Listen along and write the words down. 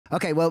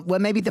Okay, well,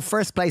 maybe the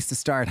first place to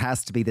start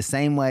has to be the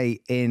same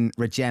way in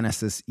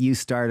Regenesis. You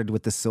started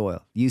with the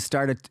soil. You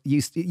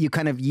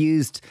kind of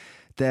used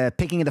the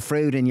picking of the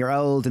fruit in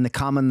the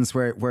commons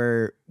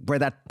where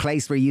that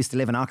place where you used to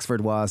live in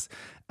Oxford was.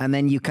 And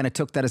then you kind of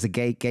took that as a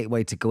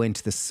gateway to go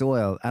into the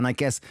soil. And I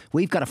guess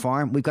we've got a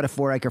farm. We've got a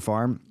 4-acre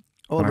farm.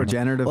 All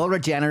regenerative. All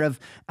regenerative.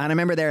 And I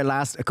remember there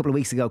a couple of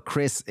weeks ago,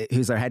 Chris,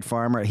 who's our head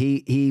farmer,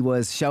 he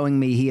was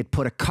showing me he had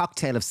put a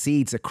cocktail of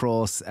seeds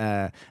across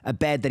a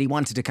bed that he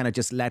wanted to kind of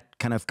just let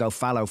kind of go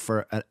fallow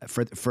for a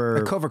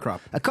cover crop.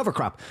 A cover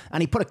crop.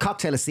 And he put a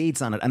cocktail of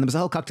seeds on it. And there was a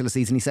whole cocktail of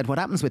seeds. And he said, what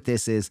happens with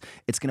this is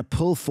it's going to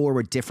pull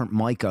forward different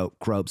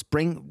microbes,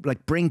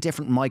 bring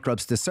different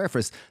microbes to the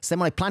surface. So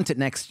when I plant it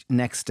next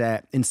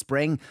in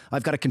spring,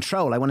 I've got a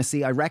control. I want to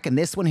see, I reckon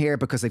this one here,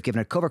 because I've given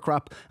it a cover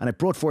crop and I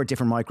brought forward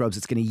different microbes,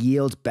 it's going to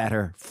yield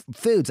better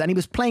foods. And he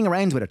was playing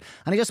around with it.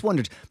 And I just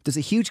wondered, there's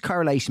a huge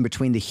correlation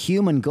between the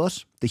human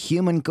gut,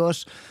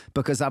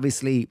 because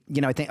obviously,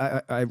 I think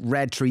I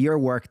read through your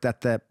work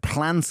that the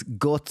plant's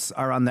guts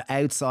are on the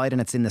outside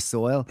and it's in the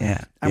soil.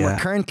 Yeah. And we're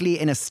currently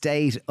in a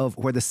state of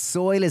where the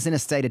soil is in a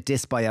state of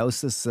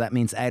dysbiosis. So that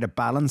means out of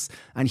balance.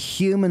 And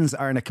humans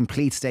are in a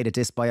complete state of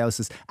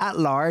dysbiosis at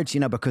large,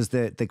 because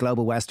the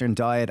global Western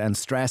diet and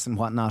stress and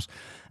whatnot.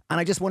 And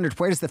I just wondered,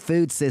 where does the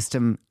food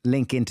system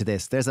link into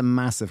this? There's a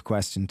massive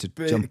question to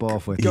jump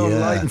off with. Go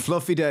light and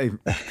fluffy, Dave.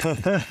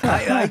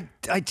 I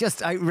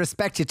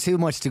respect you too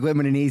much to go in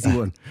with an easy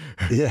one.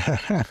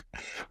 Yeah.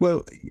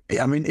 Well,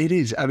 I mean, it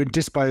is. I mean,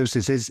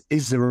 dysbiosis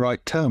is the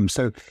right term.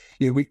 So,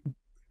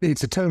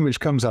 it's a term which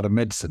comes out of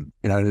medicine.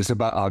 It's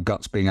about our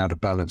guts being out of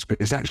balance, but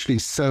it's actually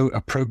so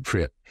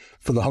appropriate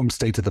for the home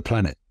state of the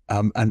planet,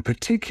 and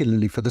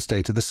particularly for the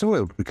state of the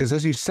soil, because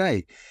as you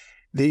say,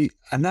 the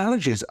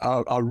analogies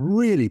are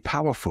really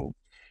powerful.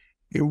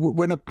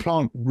 When a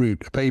plant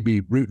root, a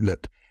baby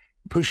rootlet,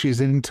 pushes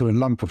into a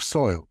lump of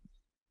soil,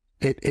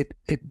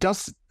 it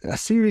does a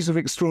series of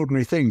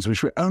extraordinary things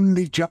which we're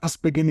only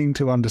just beginning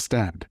to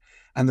understand.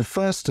 And the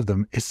first of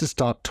them is to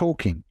start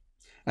talking.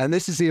 And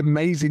this is the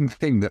amazing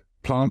thing, that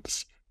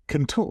plants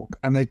can talk,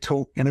 and they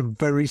talk in a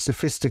very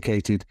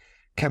sophisticated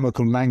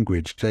chemical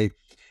language. They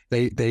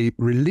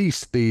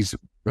release these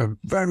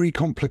very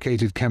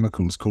complicated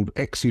chemicals called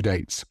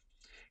exudates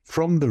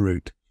from the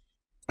root,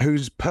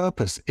 whose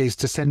purpose is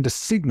to send a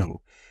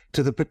signal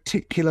to the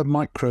particular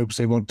microbes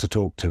they want to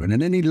talk to. And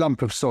in any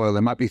lump of soil,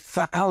 there might be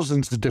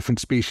thousands of different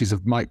species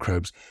of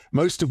microbes,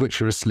 most of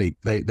which are asleep.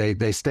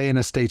 They stay in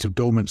a state of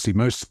dormancy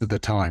most of the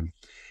time.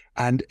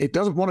 And it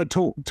doesn't want to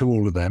talk to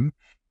all of them.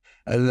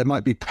 There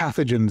might be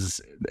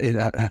pathogens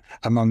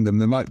among them.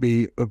 There might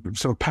be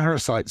sort of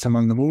parasites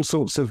among them, all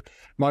sorts of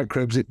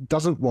microbes it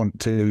doesn't want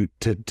to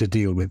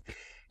deal with.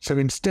 So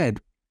instead,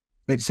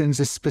 it sends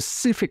a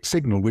specific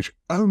signal which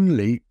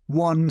only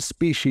one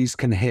species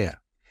can hear.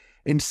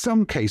 In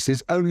some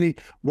cases, only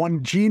one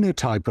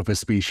genotype of a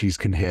species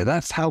can hear.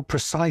 That's how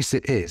precise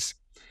it is.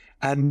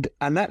 And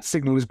that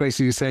signal is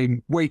basically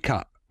saying, wake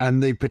up.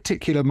 And the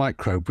particular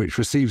microbe which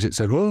receives it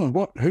said, oh,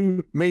 what,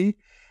 who, me?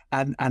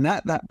 And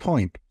at that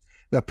point,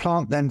 the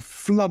plant then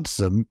floods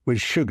them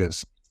with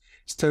sugars.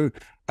 So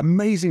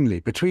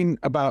amazingly, between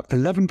about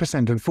 11%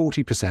 and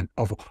 40%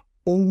 of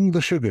all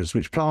the sugars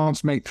which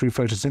plants make through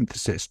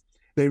photosynthesis,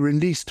 they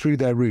release through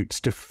their roots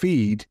to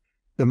feed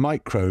the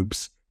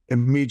microbes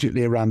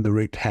immediately around the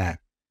root hair.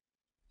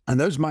 And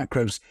those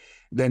microbes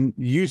then,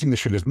 using the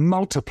sugars,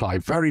 multiply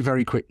very,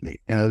 very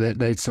quickly.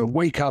 They sort of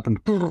wake up and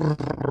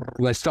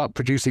they start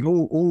producing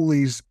all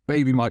these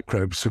baby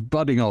microbes,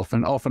 budding off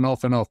and off and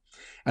off and off,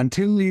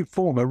 until you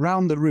form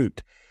around the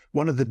root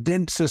one of the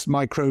densest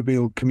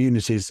microbial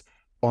communities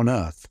on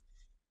Earth.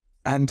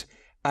 And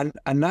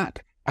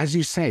that, as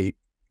you say,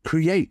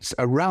 creates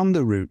around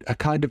the root a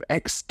kind of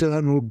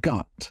external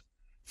gut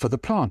for the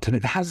plant. And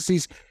it has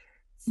these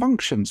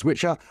functions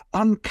which are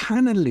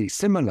uncannily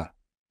similar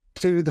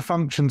to the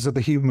functions of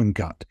the human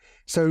gut.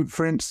 So,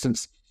 for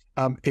instance,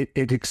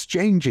 it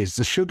exchanges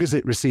the sugars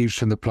it receives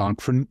from the plant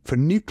for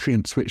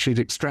nutrients which it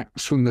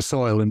extracts from the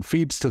soil and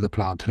feeds to the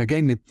plant. And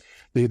again,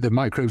 the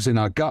microbes in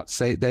our guts,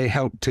 they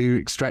help to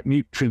extract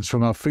nutrients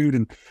from our food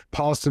and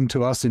pass them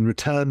to us in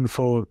return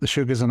for the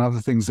sugars and other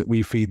things that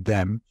we feed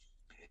them.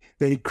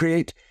 They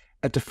create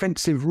a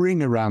defensive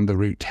ring around the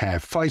root hair,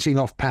 fighting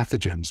off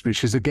pathogens,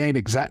 which is again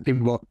exactly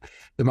what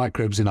the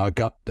microbes in our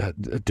gut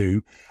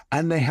do.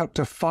 And they help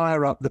to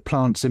fire up the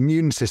plant's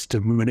immune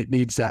system when it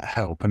needs that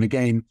help. And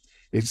again,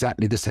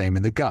 exactly the same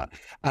in the gut.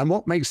 And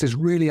what makes this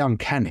really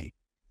uncanny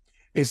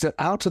is that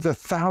out of the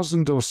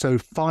 1,000 or so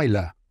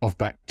phyla of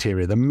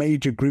bacteria, the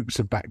major groups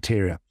of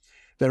bacteria,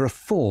 there are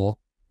 4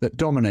 that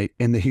dominate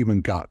in the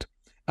human gut.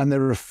 And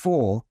there are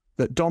 4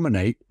 that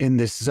dominate in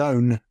this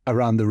zone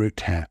around the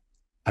root hair.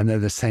 And they're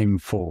the same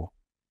 4.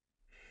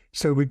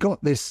 So we've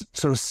got this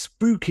sort of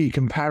spooky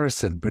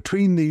comparison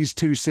between these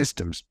two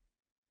systems.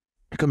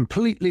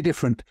 Completely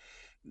different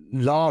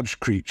large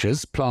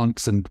creatures,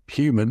 plants and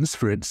humans,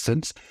 for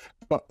instance,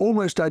 but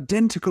almost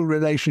identical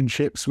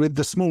relationships with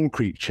the small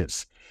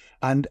creatures.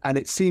 And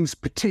it seems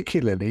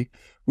particularly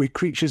with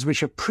creatures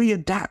which are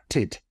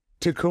pre-adapted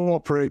to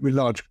cooperate with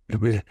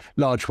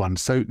large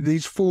ones. So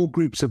these 4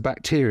 groups of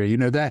bacteria, you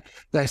know,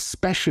 they're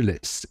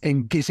specialists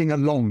in getting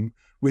along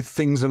with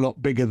things a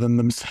lot bigger than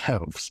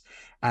themselves.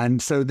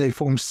 And so they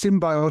form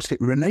symbiotic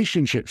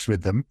relationships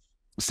with them,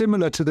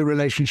 similar to the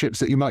relationships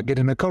that you might get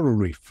in a coral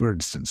reef, for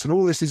instance. And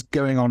all this is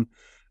going on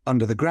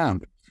under the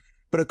ground.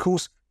 But of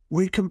course,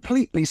 we're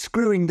completely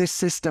screwing this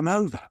system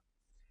over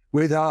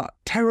with our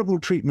terrible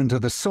treatment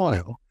of the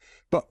soil,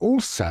 but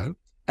also,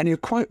 and you're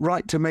quite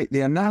right to make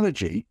the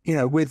analogy, you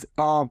know, with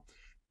our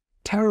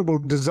terrible,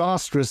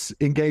 disastrous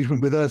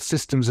engagement with Earth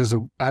systems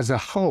as a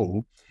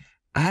whole,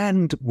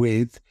 and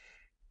with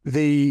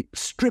the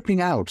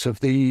stripping out of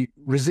the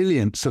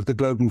resilience of the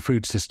global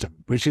food system,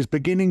 which is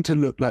beginning to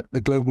look like the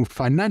global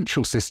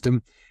financial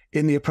system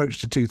in the approach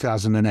to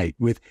 2008,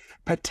 with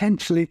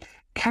potentially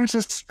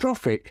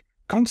catastrophic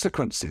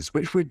consequences,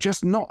 which we're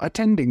just not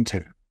attending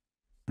to.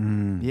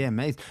 Yeah,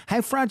 amazing.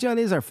 How fragile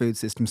is our food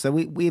system? So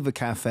we have a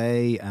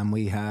cafe and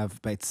we have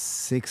about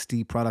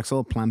 60 products,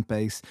 all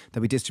plant-based,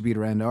 that we distribute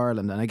around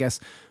Ireland. And I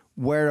guess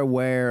we're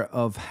aware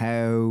of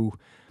how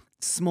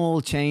small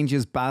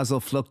changes, basil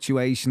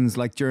fluctuations,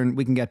 like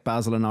we can get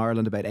basil in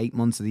Ireland about 8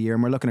 months of the year,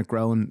 and we're looking at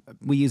growing,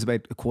 we use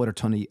about a quarter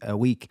ton a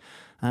week.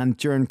 And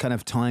during kind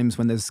of times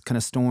when there's kind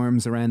of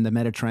storms around the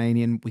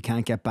Mediterranean, we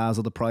can't get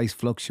basil, the price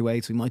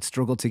fluctuates, we might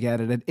struggle to get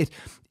it.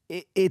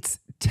 It's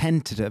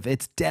tentative,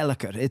 it's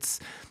delicate,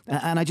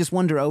 and I just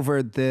wonder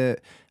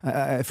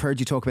I've heard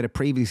you talk about it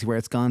previously, where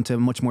it's gone to a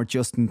much more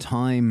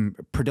just-in-time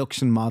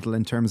production model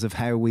in terms of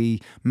how we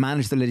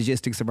manage the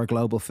logistics of our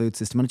global food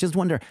system. And I just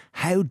wonder,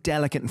 how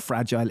delicate and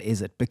fragile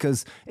is it?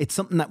 Because it's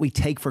something that we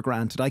take for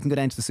granted. I can go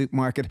down to the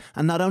supermarket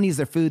and not only is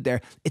there food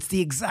there, it's the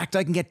exact,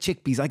 I can get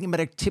chickpeas, I can get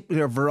a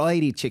particular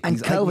variety of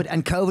chickpeas.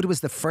 And COVID was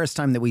the first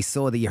time that we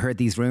saw that you heard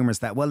these rumours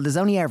that, well, there's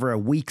only ever a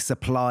week's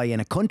supply in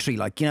a country.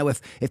 Like, you know,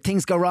 if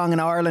things go wrong in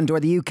Ireland or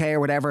the UK or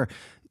whatever,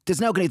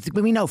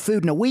 we know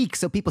food in a week,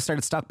 so people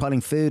started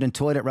stockpiling food and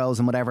toilet rolls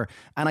and whatever.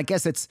 And I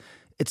guess it's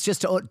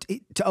just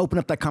to open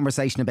up that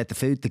conversation about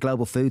the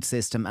global food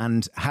system,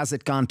 and has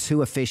it gone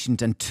too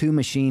efficient and too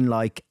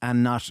machine-like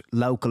and not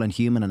local and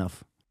human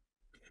enough?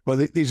 Well,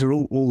 these are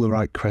all the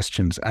right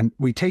questions, and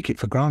we take it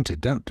for granted,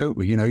 don't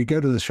we? You know, you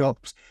go to the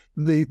shops,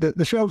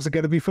 the shelves are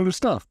going to be full of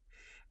stuff.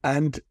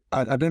 And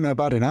I don't know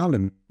about in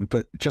Ireland,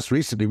 but just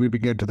recently we've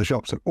been going to the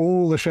shops and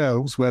all the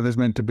shelves where there's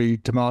meant to be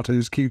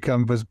tomatoes,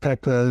 cucumbers,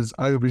 peppers,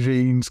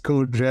 aubergines,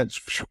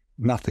 courgettes,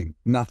 nothing,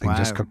 wow.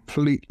 Just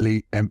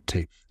completely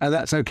empty. And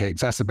that's okay,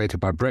 exacerbated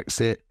by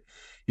Brexit,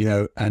 you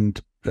know, and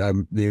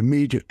the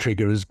immediate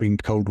trigger has been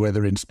cold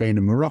weather in Spain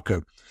and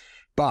Morocco.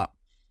 But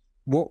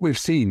what we've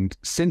seen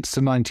since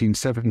the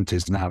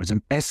 1970s now is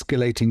an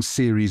escalating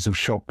series of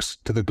shocks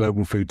to the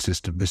global food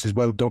system. This is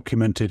well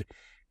documented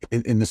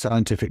in the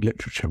scientific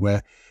literature,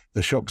 where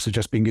the shocks have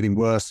just been getting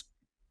worse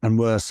and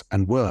worse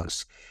and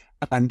worse.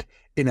 And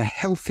in a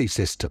healthy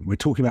system, we're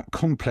talking about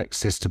complex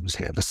systems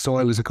here. The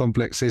soil is a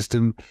complex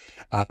system.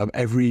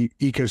 Every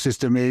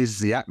ecosystem is,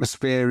 the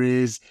atmosphere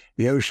is,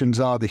 the oceans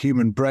are, the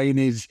human brain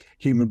is,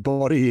 human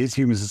body is,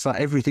 human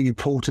society, everything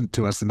important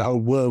to us in the whole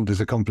world is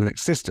a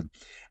complex system.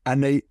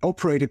 And they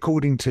operate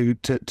according to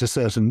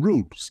certain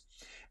rules.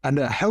 And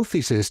a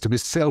healthy system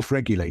is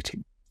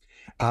self-regulating.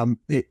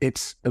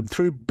 It's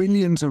through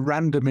billions of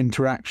random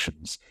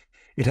interactions.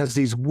 It has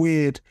these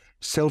weird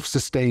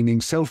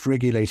self-sustaining,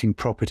 self-regulating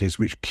properties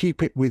which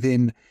keep it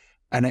within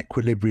an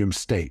equilibrium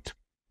state.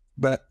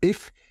 But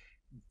if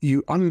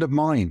you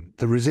undermine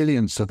the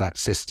resilience of that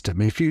system,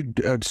 if you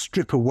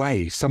strip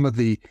away some of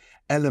the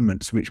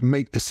elements which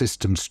make the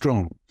system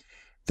strong,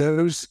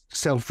 those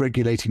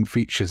self-regulating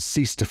features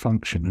cease to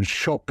function, and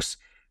shocks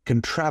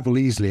can travel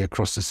easily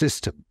across the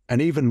system.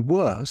 And even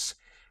worse,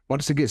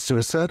 once it gets to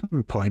a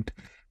certain point,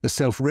 the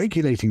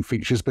self-regulating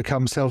features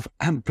become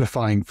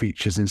self-amplifying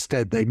features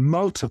instead. They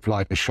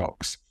multiply the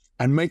shocks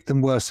and make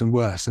them worse and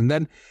worse. And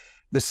then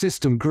the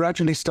system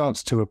gradually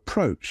starts to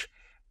approach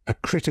a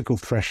critical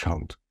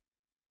threshold.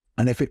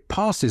 And if it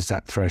passes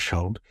that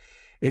threshold,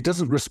 it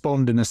doesn't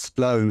respond in a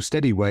slow,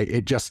 steady way.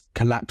 It just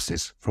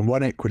collapses from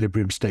one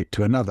equilibrium state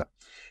to another.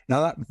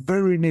 Now, that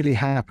very nearly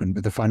happened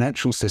with the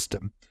financial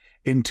system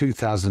in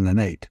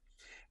 2008.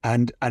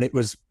 And it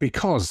was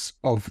because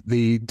of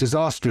the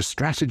disastrous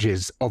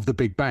strategies of the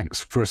big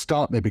banks. For a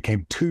start, they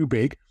became too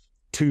big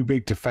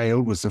to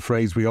fail was the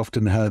phrase we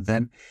often heard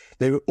then.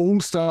 They all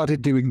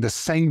started doing the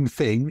same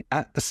thing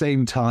at the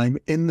same time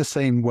in the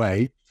same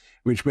way,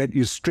 which meant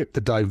you stripped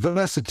the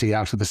diversity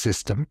out of the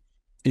system.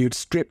 You'd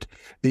stripped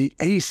the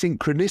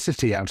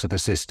asynchronicity out of the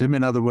system.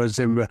 In other words,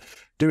 they were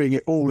doing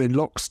it all in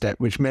lockstep,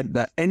 which meant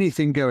that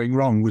anything going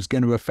wrong was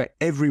going to affect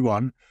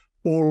everyone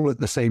all at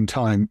the same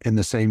time in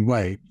the same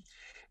way.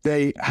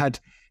 They had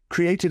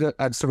created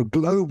a sort of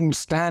global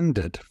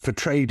standard for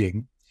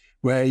trading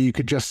where you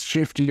could just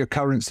shift your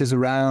currencies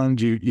around.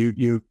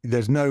 The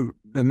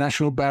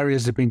national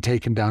barriers have been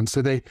taken down.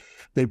 So they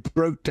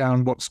broke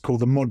down what's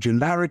called the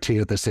modularity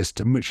of the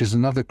system, which is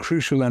another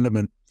crucial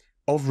element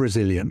of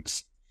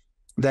resilience.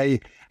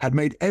 They had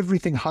made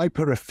everything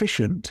hyper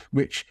efficient,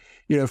 which,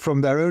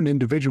 from their own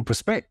individual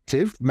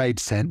perspective made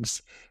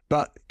sense,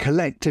 but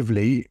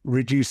collectively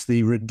reduced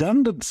the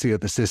redundancy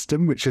of the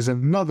system, which is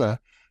another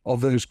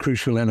of those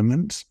crucial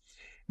elements.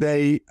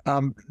 They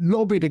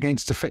lobbied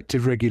against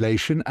effective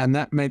regulation, and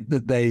that meant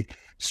that they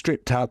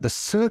stripped out the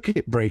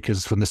circuit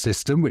breakers from the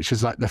system, which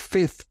is like the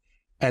fifth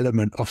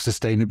element of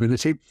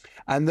sustainability.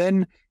 And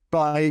then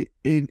by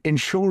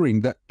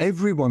ensuring that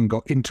everyone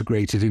got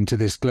integrated into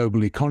this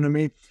global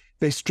economy,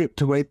 they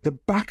stripped away the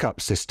backup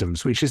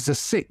systems, which is the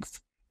sixth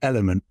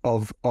element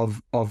of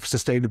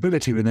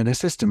sustainability within a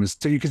system.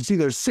 So you can see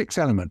those 6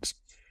 elements: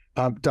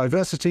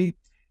 diversity,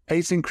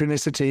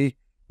 asynchronicity,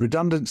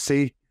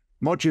 redundancy,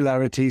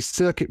 modularity,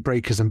 circuit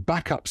breakers, and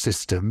backup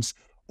systems,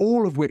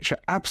 all of which are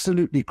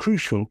absolutely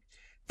crucial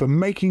for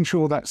making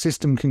sure that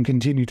system can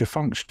continue to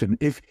function.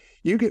 If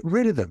you get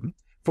rid of them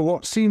for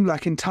what seem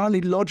like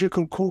entirely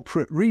logical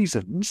corporate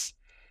reasons,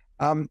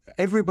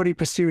 everybody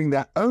pursuing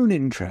their own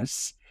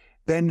interests,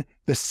 then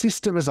the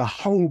system as a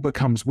whole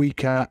becomes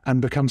weaker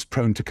and becomes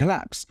prone to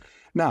collapse.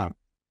 Now,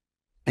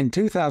 in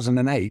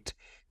 2008,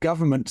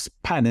 governments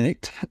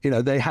panicked.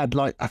 They had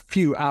like a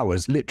few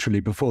hours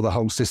literally before the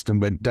whole system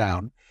went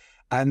down,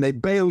 and they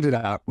bailed it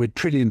out with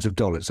trillions of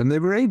dollars. And they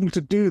were able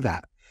to do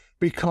that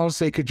because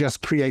they could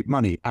just create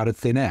money out of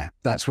thin air.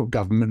 That's what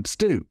governments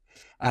do.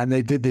 And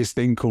they did this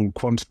thing called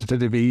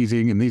quantitative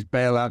easing, and these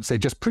bailouts, they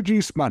just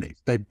produced money.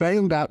 They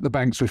bailed out the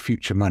banks with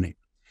future money.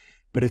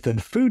 But if the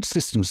food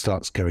system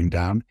starts going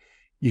down,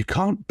 you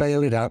can't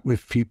bail it out with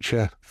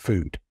future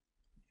food.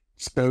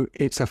 So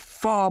it's a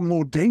far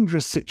more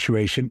dangerous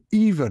situation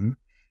even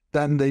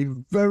than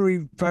the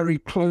very, very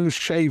close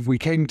shave we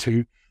came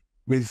to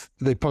with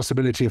the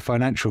possibility of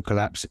financial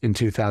collapse in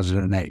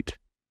 2008.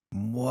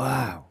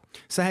 Wow.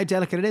 So how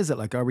delicate is it?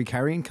 Like, are we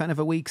carrying kind of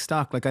a weak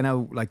stock? Like, I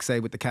know, like, say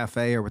with the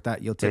cafe or with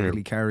that, you'll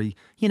typically carry,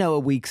 a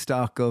weak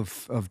stock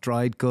of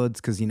dried goods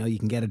because, you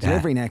can get a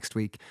delivery next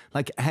week.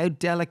 Like, how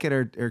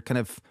delicate or kind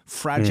of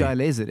fragile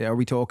is it? Are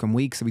we talking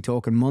weeks? Are we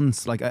talking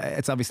months? Like,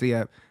 it's obviously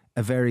a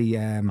very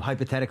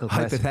hypothetical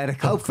question.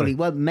 Hypothetical. Hopefully.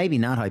 Well, maybe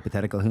not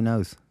hypothetical. Who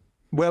knows?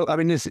 Well, I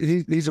mean,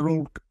 these are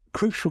all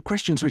crucial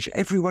questions which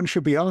everyone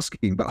should be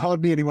asking, but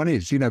hardly anyone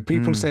is.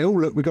 People say, oh,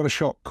 look, we got a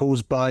shock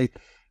caused by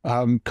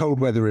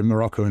cold weather in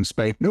Morocco and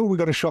Spain. No, we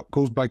got a shock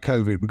caused by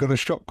COVID. We got a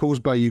shock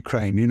caused by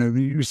Ukraine.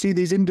 You see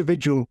these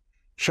individual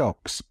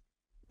shocks,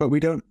 but we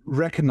don't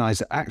recognize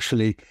that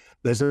actually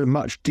there's a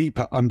much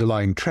deeper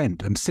underlying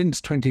trend. And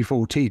since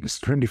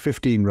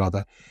 2015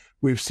 rather,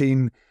 we've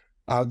seen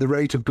the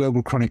rate of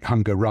global chronic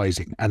hunger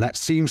rising. And that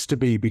seems to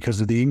be because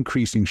of the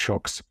increasing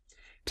shocks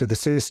to the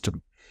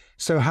system.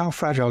 So how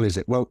fragile is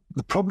it? Well,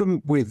 the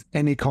problem with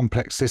any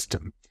complex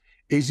system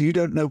is you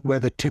don't know where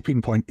the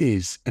tipping point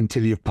is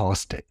until you've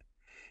passed it.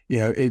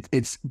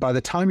 It's by the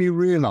time you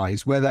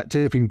realize where that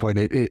tipping point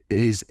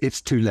is,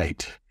 it's too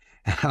late.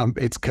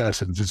 It's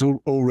curtains. It's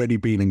already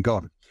been and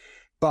gone.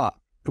 But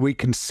we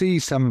can see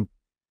some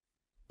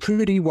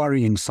pretty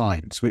worrying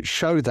signs which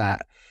show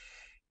that,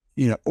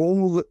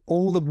 all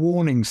the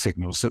warning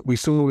signals that we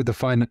saw with the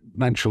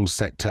financial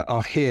sector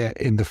are here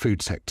in the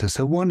food sector.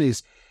 So one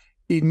is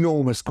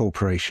enormous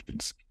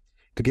corporations.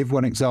 To give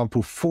one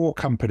example, 4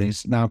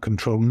 companies now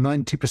control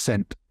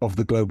 90% of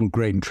the global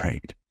grain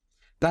trade.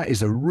 That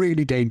is a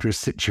really dangerous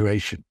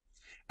situation.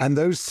 And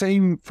those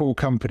same 4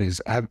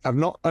 companies have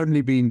not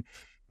only been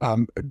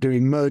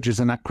doing mergers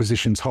and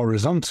acquisitions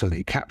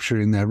horizontally,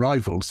 capturing their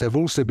rivals, they've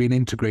also been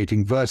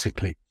integrating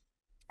vertically.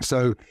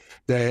 So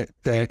they're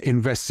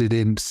invested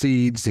in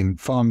seeds, in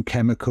farm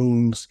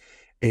chemicals,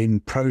 in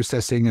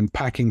processing and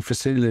packing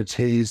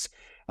facilities,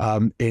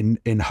 in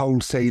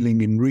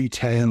wholesaling, in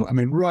retail. I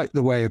mean, right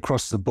the way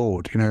across the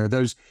board.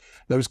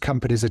 Those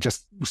companies are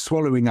just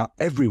swallowing up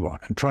everyone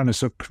and trying to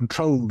sort of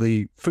control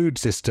the food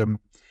system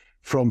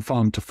from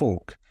farm to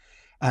fork.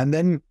 And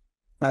then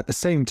at the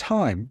same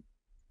time,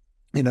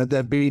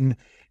 they've been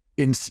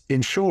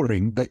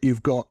ensuring that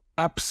you've got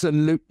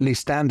absolutely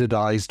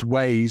standardized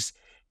ways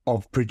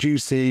of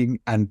producing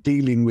and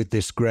dealing with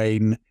this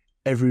grain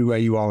everywhere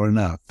you are on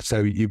Earth.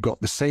 So you've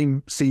got the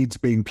same seeds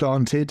being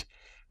planted,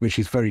 which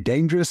is very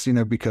dangerous,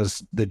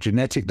 because the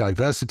genetic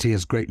diversity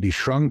has greatly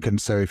shrunk. And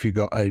so if you've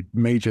got a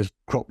major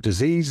crop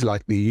disease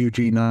like the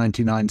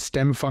UG99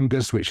 stem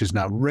fungus, which is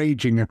now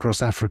raging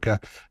across Africa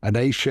and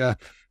Asia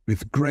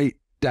with great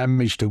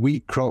damage to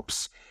wheat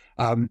crops,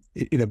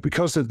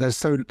 because there's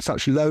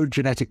such low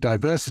genetic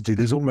diversity,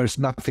 there's almost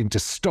nothing to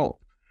stop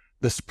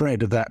the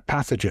spread of that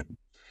pathogen.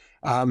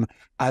 And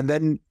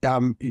then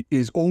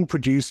is all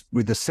produced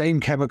with the same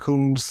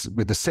chemicals,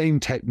 with the same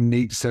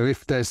techniques. So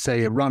if there's,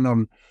 say, a run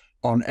on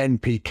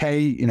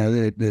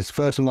NPK, there's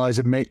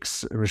fertilizer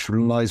mix, which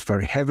relies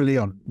very heavily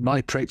on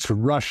nitrates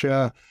from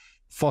Russia,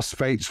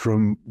 phosphates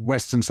from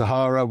Western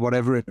Sahara,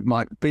 whatever it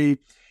might be.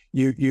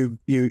 You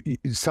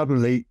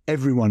suddenly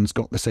everyone's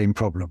got the same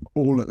problem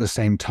all at the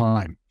same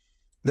time.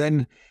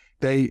 Then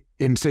they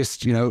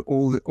insist,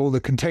 all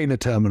the container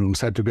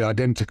terminals had to be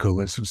identical.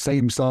 It's the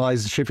same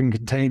size shipping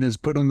containers,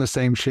 put on the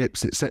same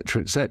ships,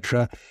 etc.,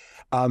 etc.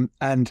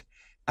 And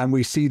And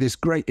we see this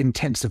great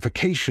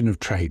intensification of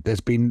trade.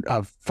 There's been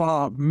a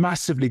far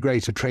massively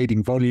greater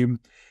trading volume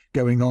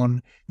going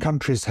on.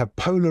 Countries have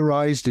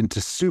polarized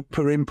into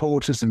super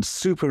importers and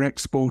super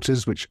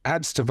exporters, which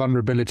adds to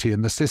vulnerability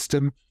in the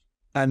system.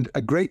 And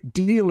a great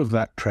deal of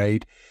that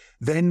trade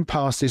then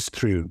passes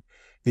through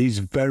these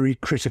very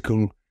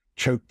critical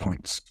choke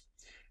points.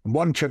 And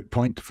one choke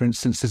point, for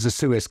instance, is the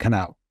Suez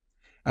Canal.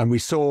 And we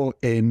saw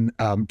in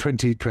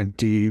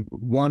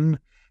 2021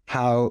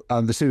 how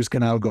the Suez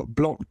Canal got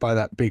blocked by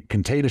that big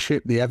container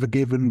ship, the Ever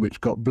Given,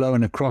 which got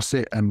blown across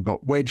it and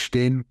got wedged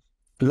in.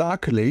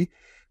 Luckily,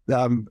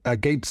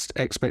 against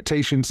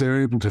expectations, they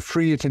were able to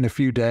free it in a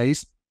few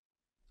days.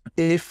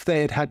 If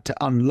they had had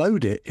to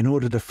unload it in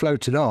order to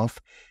float it off,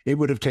 it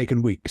would have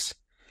taken weeks.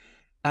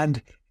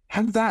 And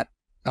had that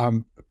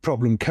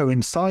problem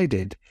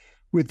coincided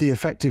with the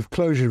effective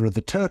closure of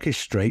the Turkish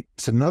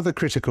Straits, another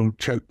critical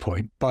choke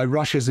point, by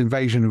Russia's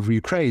invasion of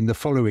Ukraine the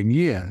following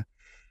year,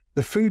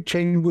 the food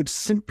chain would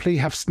simply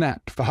have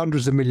snapped for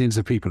hundreds of millions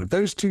of people. If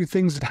those two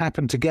things had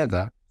happened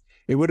together,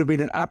 it would have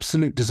been an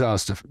absolute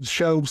disaster.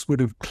 Shelves would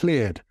have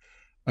cleared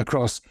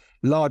across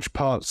large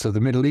parts of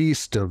the Middle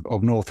East,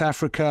 of North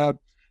Africa,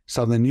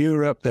 Southern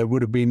Europe. There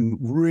would have been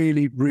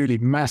really, really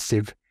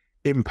massive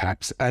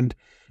impacts, and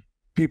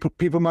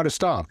people might have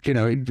starved.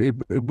 It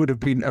would have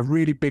been a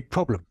really big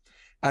problem.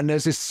 And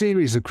there's this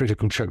series of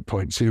critical choke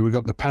points. So we've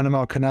got the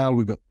Panama Canal,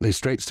 we've got the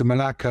Straits of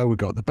Malacca, we've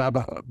got the Bab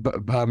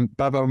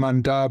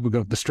al-Mandab, we've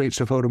got the Straits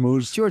of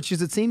Hormuz. George,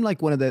 does it seem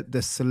like one of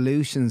the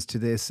solutions to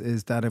this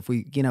is that if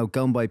we,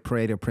 going by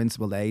Pareto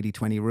principle, the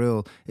 80-20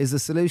 rule, is the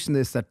solution to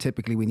this that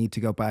typically we need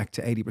to go back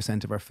to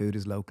 80% of our food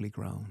is locally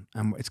grown.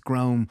 And it's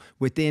grown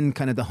within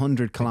kind of the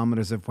 100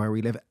 kilometres of where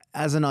we live.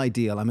 As an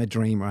ideal, I'm a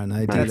dreamer, an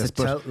idealist.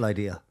 That's a total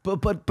ideal.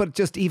 But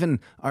just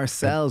even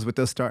ourselves with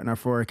us starting our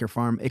 4-acre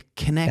farm, it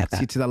connects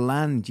you to the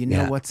land. You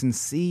know what's in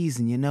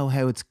season. You know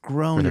how it's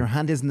grown. Your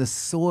hand is in the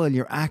soil.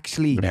 You're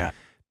actually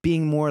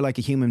being more like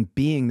a human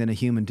being than a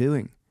human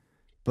doing.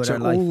 But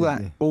so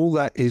all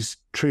that is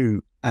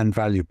true and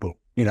valuable.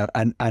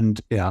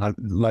 And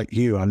like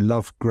you, I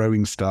love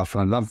growing stuff.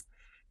 I love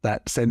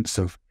that sense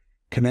of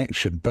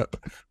connection. But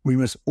we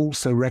must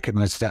also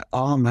recognize there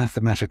are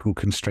mathematical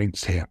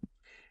constraints here.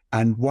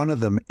 And one of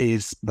them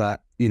is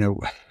that,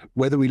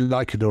 whether we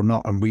like it or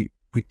not, and we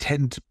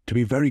tend to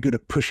be very good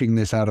at pushing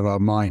this out of our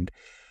mind,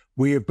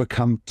 we have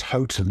become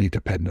totally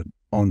dependent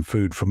on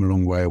food from a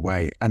long way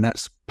away. And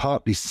that's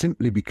partly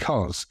simply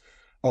because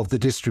of the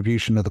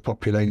distribution of the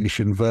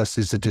population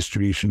versus the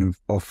distribution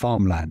of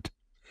farmland.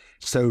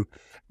 So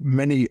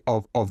many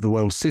of the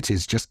world's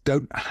cities just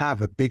don't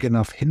have a big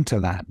enough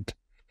hinterland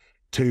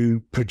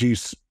to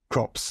produce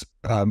crops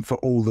for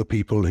all the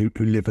people who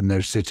live in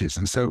those cities.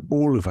 And so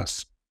all of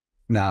us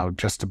now,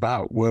 just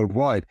about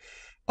worldwide,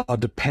 are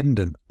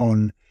dependent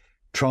on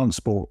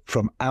transport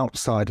from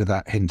outside of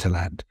that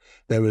hinterland.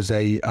 There was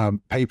a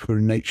paper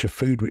in Nature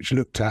Food which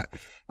looked at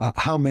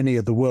how many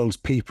of the world's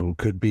people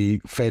could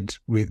be fed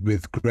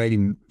with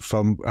grain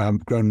from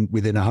grown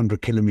within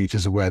 100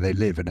 kilometers of where they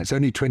live, and it's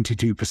only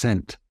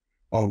 22%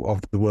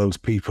 of the world's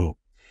people.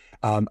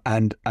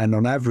 And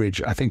on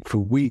average, I think for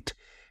wheat,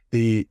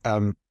 the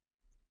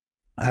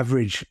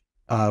average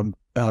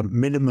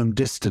minimum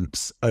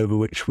distance over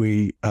which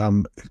we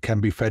can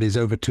be fed is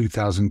over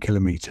 2,000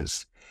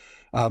 kilometers.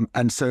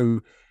 And so,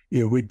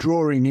 we're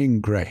drawing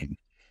in grain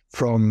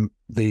from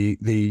the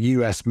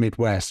US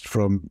Midwest,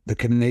 from the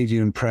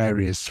Canadian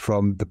prairies,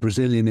 from the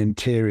Brazilian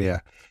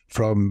interior,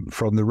 from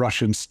the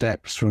Russian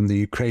steppes, from the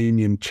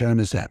Ukrainian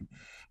Chernozem.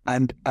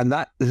 And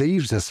that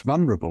leaves us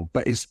vulnerable,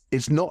 but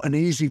it's not an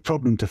easy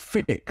problem to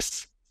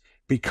fix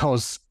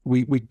because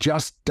we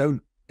just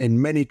don't, in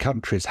many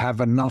countries,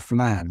 have enough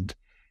land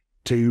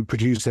to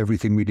produce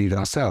everything we need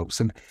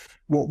ourselves. And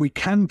what we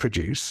can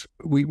produce,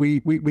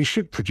 we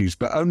should produce,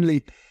 but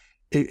only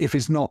if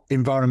it's not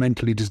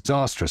environmentally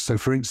disastrous. So,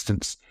 for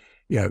instance,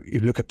 you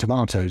look at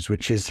tomatoes,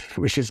 which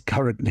is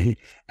currently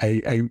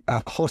a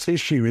hot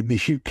issue in the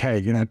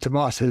UK.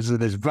 Tomatoes are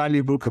this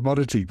valuable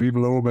commodity.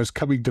 People are almost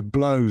coming to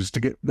blows to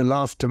get the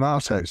last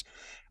tomatoes.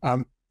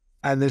 And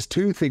there's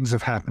two things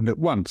have happened at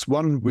once.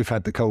 One, we've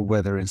had the cold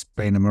weather in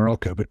Spain and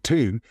Morocco, but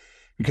two,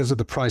 because of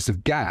the price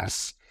of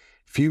gas,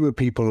 fewer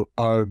people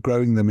are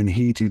growing them in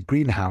heated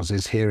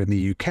greenhouses here in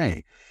the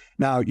UK.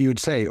 Now, you would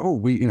say,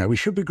 we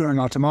should be growing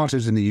our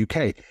tomatoes in the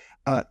UK.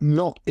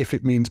 Not if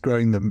it means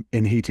growing them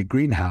in heated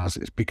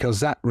greenhouses, because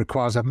that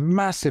requires a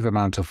massive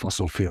amount of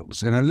fossil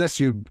fuels. And unless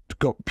you've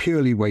got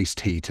purely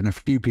waste heat, and a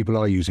few people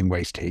are using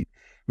waste heat,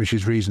 which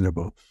is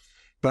reasonable.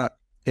 But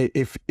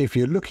if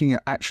you're looking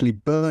at actually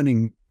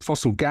burning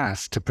fossil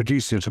gas to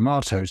produce your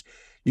tomatoes,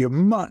 you're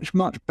much,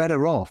 much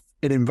better off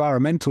in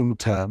environmental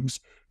terms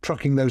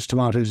trucking those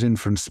tomatoes in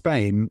from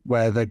Spain,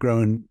 where they're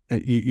grown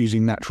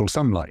using natural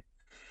sunlight.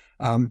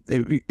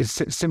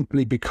 It's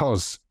simply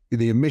because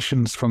the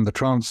emissions from the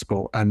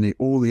transport and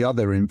all the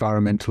other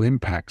environmental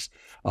impacts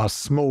are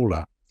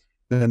smaller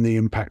than the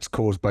impacts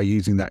caused by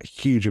using that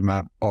huge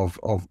amount of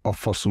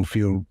fossil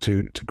fuel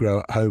to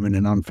grow at home in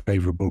an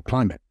unfavorable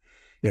climate.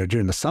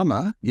 during the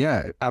summer,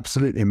 yeah,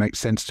 absolutely, it makes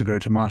sense to grow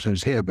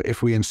tomatoes here. But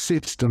if we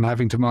insist on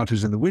having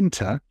tomatoes in the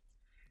winter,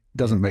 it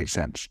doesn't make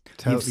sense.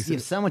 Totally. You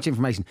have so much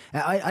information.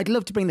 I'd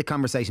love to bring the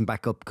conversation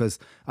back up because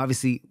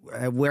obviously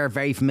we're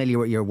very familiar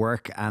with your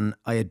work and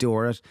I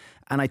adore it.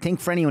 And I think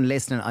for anyone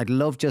listening, I'd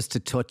love just to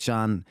touch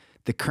on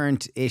the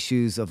current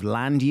issues of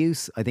land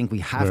use. I think we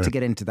have to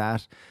get into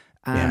that,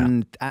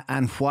 and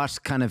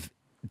what kind of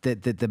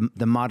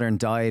the modern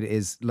diet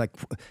is like.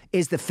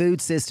 Is the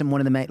food system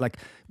one of the main? Like,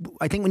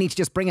 I think we need to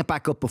just bring it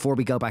back up before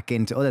we go back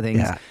into other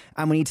things,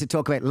 and we need to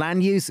talk about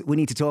land use. We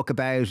need to talk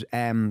about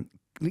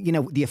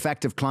the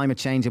effect of climate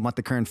change and what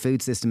the current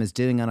food system is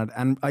doing on it.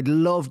 And I'd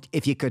love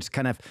if you could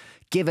kind of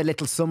give a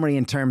little summary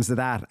in terms of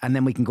that, and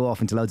then we can go off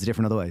into loads of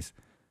different other ways.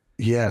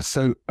 Yeah.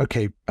 So,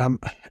 okay.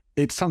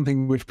 It's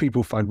something which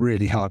people find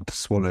really hard to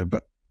swallow,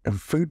 but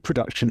food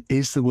production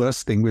is the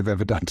worst thing we've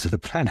ever done to the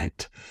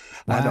planet.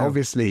 Wow. And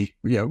obviously,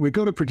 we've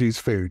got to produce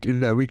food.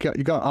 You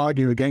can't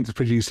argue against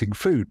producing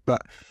food,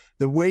 but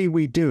the way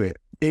we do it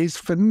is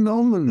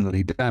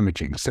phenomenally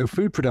damaging. So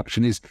food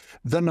production is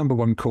the number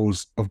one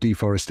cause of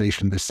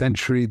deforestation this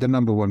century, the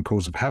number one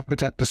cause of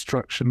habitat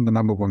destruction, the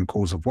number one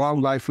cause of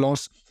wildlife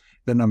loss,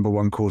 the number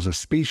one cause of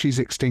species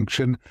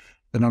extinction,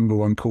 the number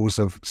one cause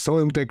of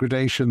soil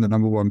degradation, the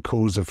number one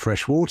cause of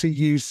freshwater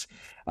use,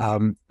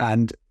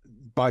 and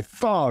by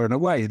far and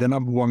away the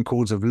number one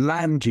cause of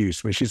land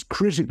use, which is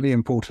critically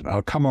important.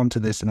 I'll come on to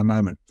this in a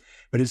moment.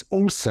 But it's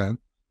also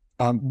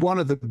one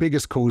of the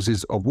biggest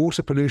causes of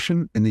water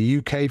pollution. In the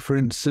UK, for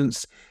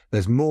instance,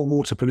 there's more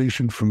water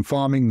pollution from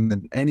farming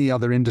than any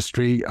other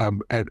industry.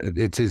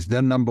 It is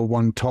the number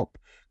one top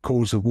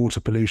cause of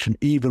water pollution,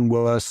 even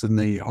worse than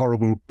the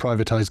horrible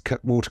privatized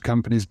water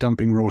companies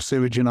dumping raw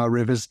sewage in our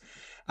rivers,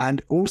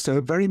 and also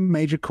a very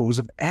major cause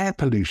of air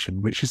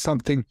pollution, which is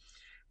something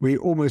we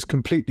almost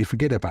completely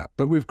forget about.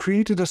 But we've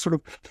created a sort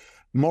of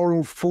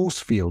moral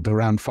force field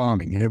around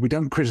farming. We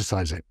don't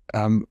criticize it.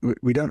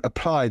 We don't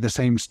apply the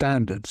same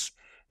standards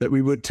that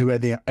we would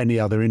to any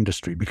other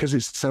industry because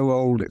it's so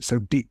old, it's so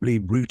deeply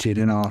rooted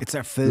in our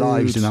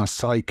lives, in our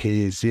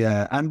psyches.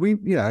 Yeah, and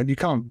you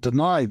can't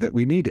deny that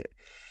we need it.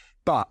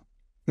 But,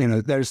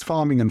 there's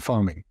farming and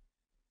farming.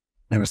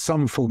 There are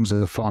some forms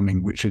of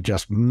farming which are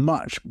just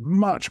much,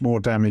 much more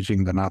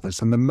damaging than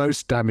others. And the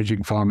most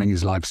damaging farming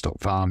is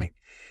livestock farming,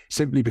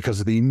 simply because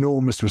of the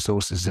enormous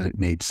resources that it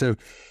needs. So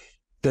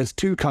there's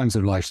two kinds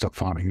of livestock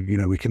farming.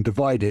 We can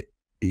divide it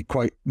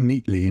quite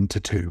neatly into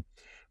two.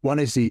 One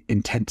is the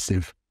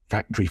intensive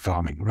factory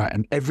farming, right?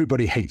 And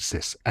everybody hates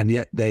this. And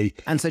yet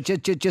And so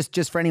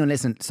just for anyone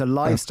listening, so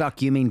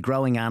livestock, you mean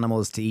growing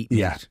animals to eat meat?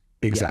 Yeah.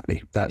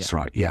 Exactly. That's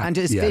right. Yeah. And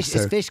is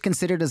fish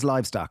considered as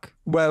livestock?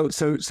 Well,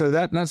 so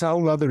that's a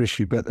whole other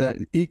issue, but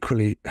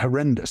equally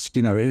horrendous.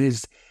 It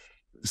is.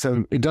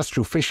 So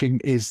industrial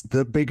fishing is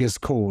the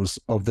biggest cause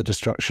of the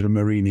destruction of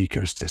marine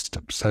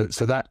ecosystems.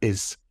 So that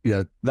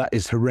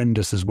is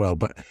horrendous as well.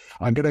 But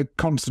I'm going to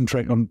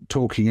concentrate on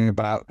talking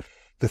about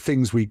the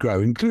things we grow,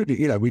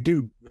 including, we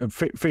do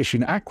fish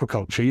in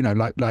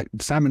aquaculture, like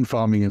salmon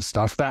farming and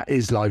stuff. That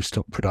is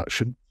livestock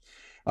production.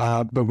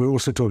 But we're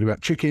also talking about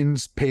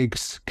chickens,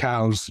 pigs,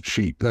 cows,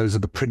 sheep. Those are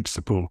the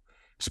principal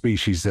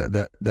species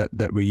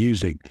that we're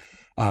using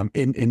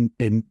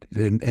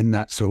in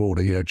that sort of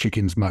order.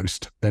 Chickens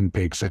most, then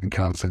pigs, then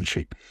cows, then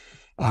sheep.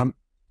 And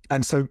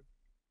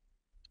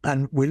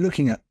we're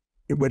looking at,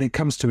 when it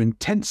comes to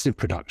intensive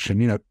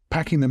production,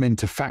 packing them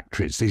into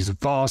factories, these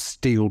vast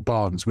steel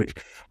barns, which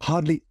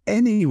hardly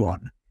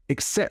anyone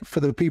except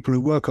for the people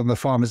who work on the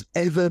farm has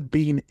ever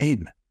been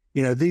in.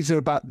 These are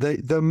about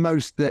the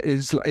most that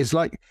is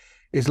like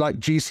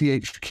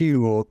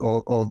GCHQ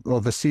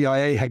or the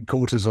CIA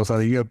headquarters or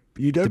something.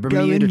 You don't the go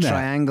Bermuda in there.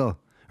 Triangle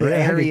or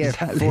Area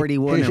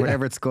 41 or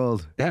whatever it's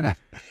called. Yeah,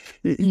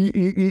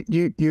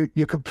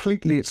 you're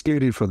completely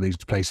excluded from these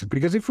places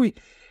because if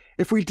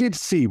we did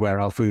see where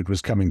our food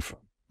was coming from,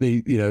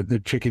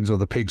 the chickens or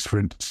the pigs, for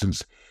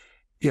instance,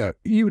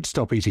 you would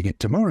stop eating it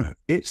tomorrow.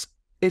 It's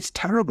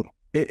terrible.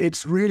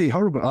 It's really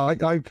horrible.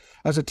 I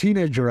as a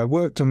teenager, I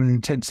worked on an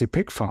intensive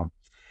pig farm,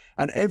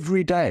 and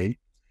every day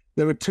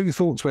there were two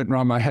thoughts went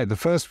around my head. The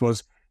first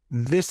was,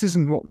 this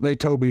isn't what they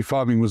told me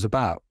farming was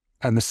about.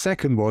 And the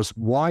second was,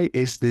 why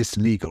is this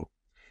legal?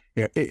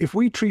 If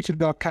we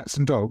treated our cats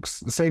and dogs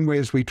the same way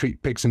as we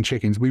treat pigs and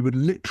chickens, we would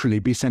literally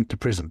be sent to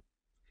prison.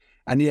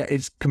 And yet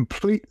it's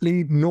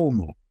completely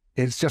normal.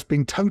 It's just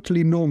been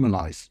totally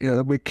normalized.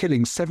 We're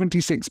killing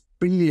 76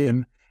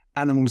 billion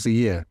animals a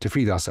year to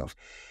feed ourselves.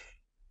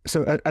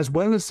 So as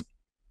well as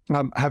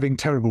having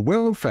terrible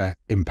welfare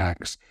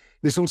impacts,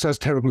 this also has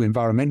terrible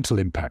environmental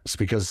impacts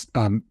because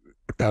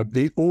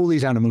all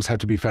these animals have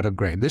to be fed on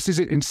grain. This is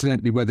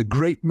incidentally where the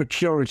great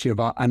majority of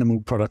our animal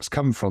products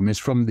come from, is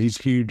from these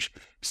huge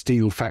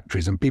steel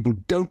factories. And people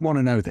don't want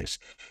to know this.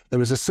 There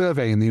was a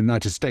survey in the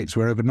United States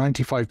where over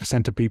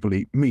 95% of people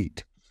eat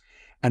meat.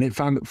 And it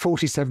found that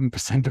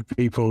 47% of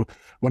people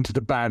wanted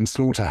to ban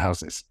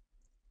slaughterhouses.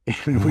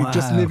 We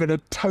just live in a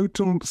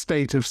total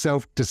state of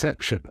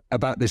self-deception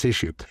about this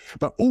issue,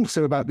 but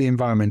also about the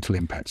environmental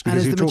impacts. And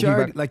is the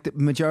majority, the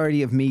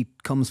majority of meat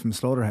comes from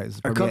slaughterhouses?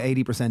 Probably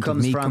 80% of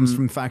meat comes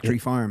from factory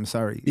farms.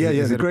 Sorry. Yeah,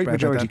 the great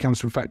majority comes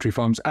from factory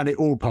farms, and it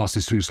all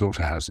passes through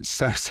slaughterhouses.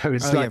 So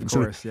it's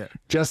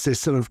just this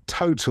sort of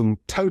total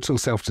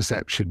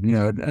self-deception,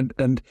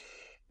 and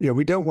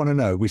we don't want to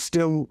know. We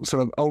still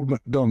sort of old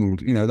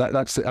MacDonald,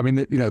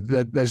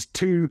 there's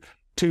two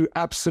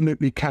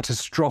absolutely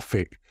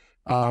catastrophic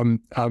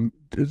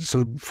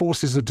sort of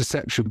forces of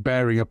deception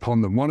bearing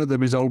upon them. One of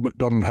them is old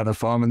MacDonald had a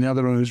farm, and the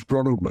other one is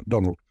Ronald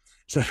MacDonald.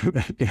 So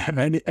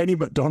any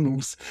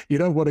McDonald's, you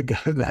don't want to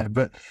go there.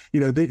 But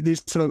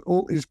this sort of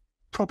all is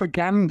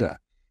propaganda,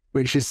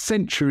 which is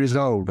centuries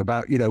old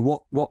about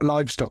what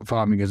livestock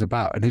farming is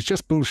about, and it's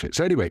just bullshit.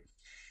 So anyway,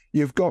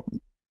 you've got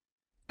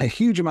a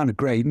huge amount of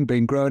grain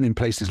being grown in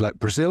places like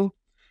Brazil,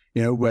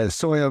 where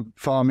soya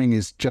farming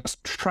is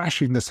just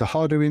trashing the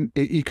Cerrado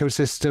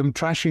ecosystem,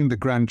 trashing the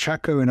Gran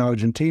Chaco in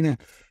Argentina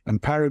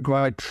and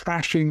Paraguay,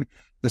 trashing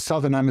the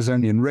southern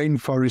Amazonian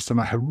rainforest on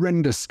a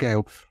horrendous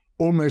scale,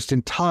 almost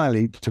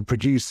entirely to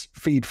produce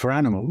feed for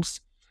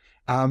animals.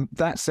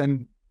 That's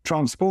then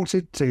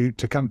transported to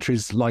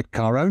countries like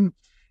our own,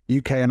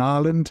 UK and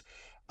Ireland,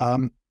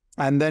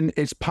 and then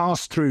it's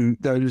passed through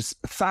those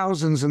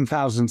thousands and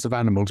thousands of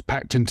animals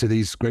packed into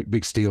these great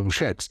big steel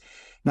sheds.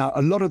 Now,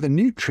 a lot of the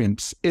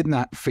nutrients in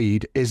that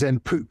feed is then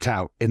pooped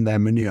out in their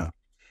manure.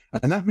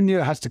 And that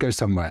manure has to go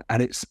somewhere.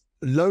 And it's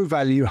low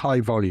value,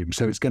 high volume.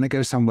 So it's going to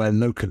go somewhere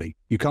locally.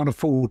 You can't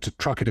afford to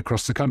truck it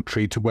across the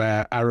country to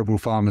where arable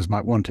farmers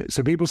might want it.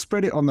 So people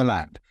spread it on the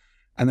land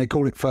and they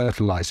call it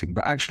fertilizing.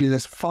 But actually,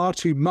 there's far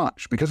too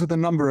much because of the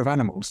number of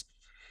animals.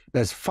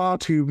 There's far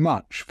too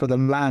much for the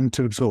land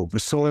to absorb. The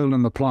soil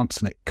and the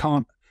plants in it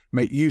can't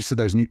make use of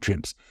those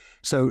nutrients.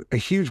 So a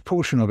huge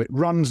portion of it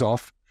runs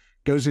off,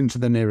 goes into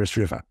the nearest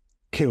river,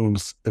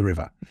 kills the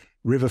river.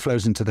 River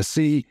flows into the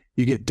sea,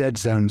 you get dead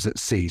zones at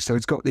sea. So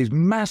it's got these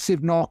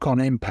massive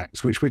knock-on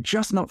impacts, which we're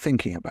just not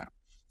thinking about.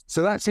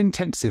 So that's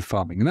intensive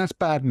farming, and that's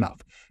bad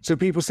enough. So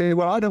people say,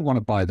 well, I don't want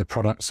to buy the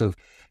products of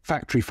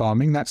factory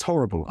farming. That's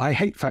horrible. I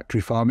hate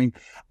factory farming.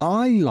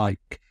 I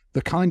like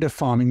the kind of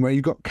farming where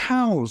you've got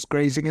cows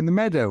grazing in the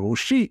meadow or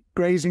sheep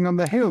grazing on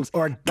the hills.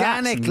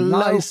 Organic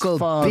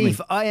local beef.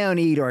 I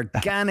only eat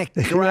organic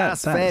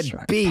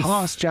grass-fed beef.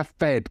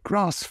 Pasture-fed,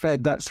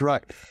 grass-fed, that's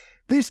right.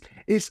 This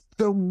is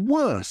the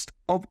worst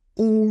of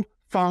all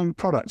farm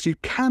products. You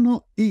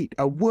cannot eat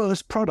a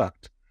worse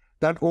product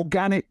than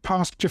organic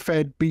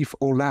pasture-fed beef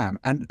or lamb.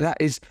 And that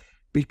is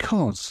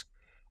because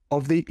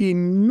of the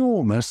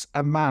enormous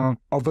amount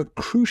of a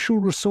crucial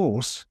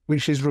resource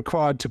which is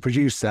required to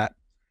produce that,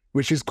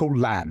 which is called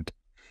land.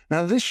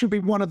 Now, this should be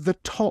one of the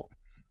top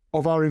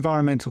of our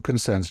environmental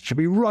concerns. It should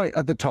be right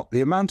at the top. The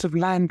amount of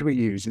land we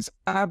use is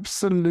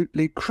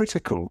absolutely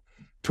critical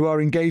to our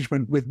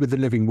engagement with the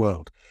living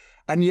world.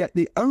 And yet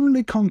the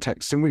only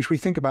context in which we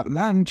think about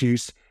land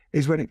use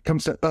is when it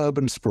comes to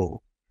urban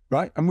sprawl,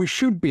 right? And we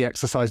should be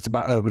exercised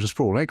about urban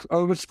sprawl.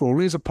 Urban sprawl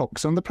is a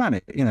pox on the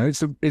planet.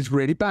 It's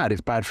really bad.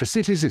 It's bad for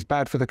cities. It's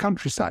bad for the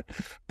countryside.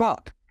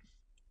 But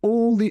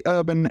all the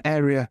urban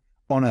area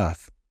on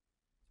Earth,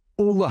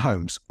 all the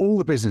homes, all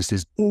the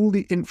businesses, all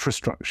the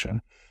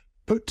infrastructure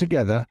put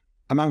together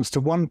amounts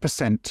to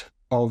 1%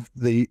 of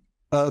the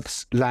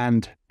Earth's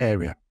land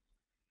area,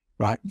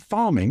 right?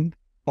 Farming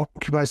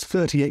occupies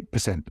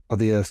 38% of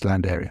the Earth's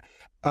land area.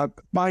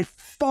 By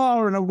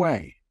far and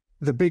away,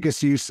 the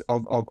biggest use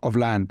of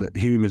land that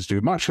humans do.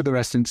 Much of the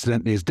rest,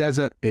 incidentally, is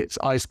desert, it's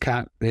ice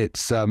cap,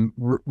 it's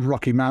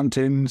rocky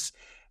mountains,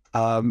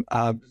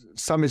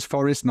 some is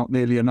forest, not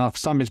nearly enough.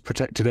 Some is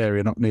protected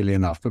area, not nearly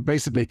enough. But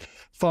basically,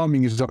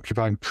 farming is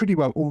occupying pretty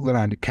well all the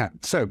land it can.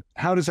 So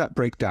how does that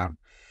break down?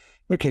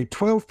 Okay,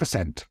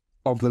 12%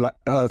 of the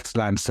Earth's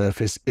land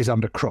surface is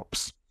under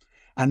crops.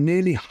 And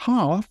nearly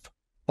half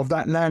of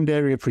that land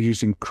area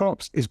producing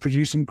crops is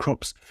producing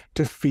crops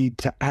to feed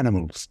to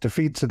animals, to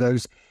feed to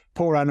those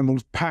poor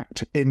animals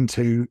packed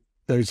into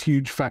those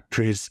huge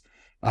factories,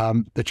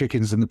 the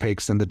chickens and the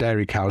pigs and the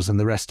dairy cows and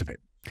the rest of it.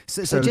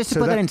 So just to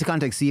put that into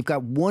context, so you've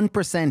got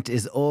 1%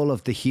 is all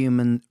of the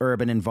human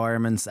urban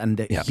environments and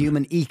the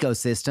human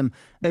ecosystem.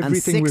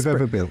 Everything we've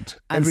ever built.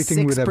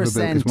 Everything we've ever built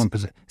is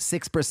 1%.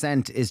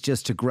 6% is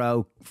just to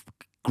grow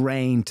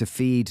grain to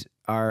feed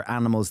our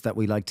animals that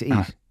we like to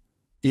eat.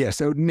 Yeah,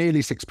 so nearly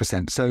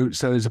 6%.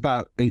 So it's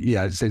about,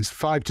 it's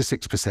 5 to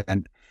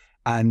 6%,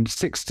 and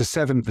 6 to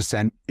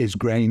 7% is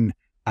grain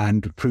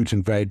and fruit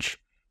and veg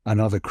and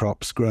other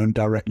crops grown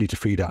directly to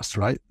feed us,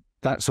 right?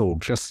 That's all,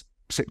 just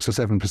 6 or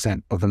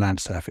 7% of the land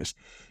surface.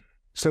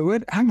 So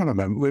hang on a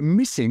moment, we're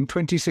missing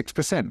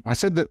 26%. I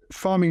said that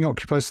farming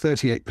occupies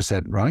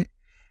 38%, right?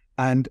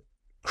 And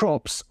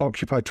crops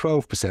occupy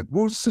 12%.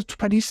 What's the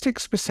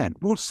 26%?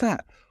 What's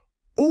that?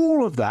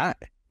 All of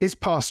that is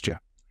pasture.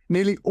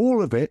 Nearly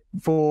all of it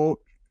for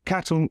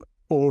cattle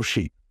or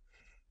sheep.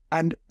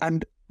 And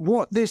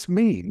what this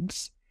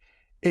means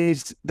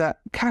is that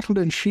cattle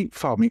and sheep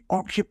farming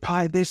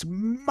occupy this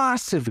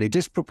massively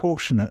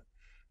disproportionate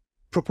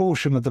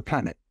proportion of the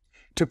planet.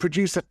 to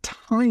produce a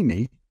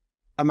tiny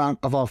amount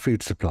of our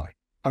food supply.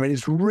 I mean,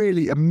 it's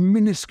really a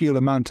minuscule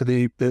amount of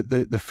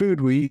the food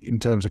we eat in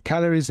terms of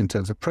calories, in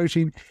terms of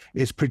protein,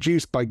 is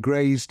produced by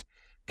grazed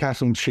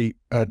cattle, sheep,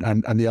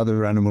 and the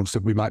other animals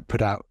that we might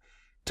put out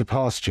to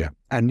pasture.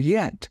 And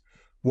yet,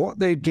 what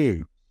they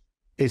do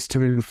is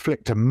to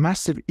inflict a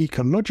massive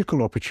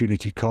ecological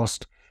opportunity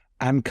cost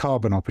and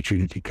carbon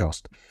opportunity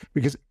cost.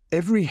 Because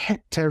every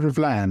hectare of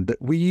land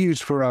that we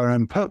use for our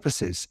own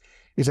purposes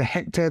is a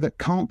hectare that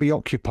can't be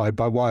occupied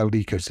by wild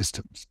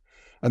ecosystems.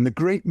 And the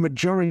great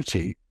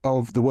majority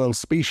of the world's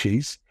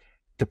species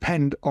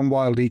depend on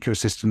wild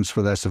ecosystems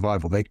for their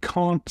survival. They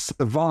can't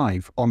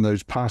survive on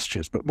those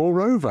pastures. But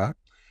moreover,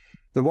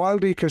 the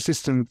wild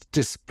ecosystem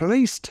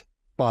displaced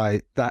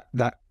by that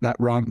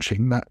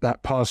ranching,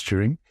 that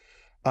pasturing,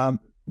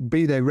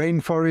 be they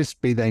rainforests,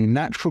 be they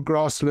natural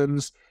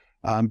grasslands,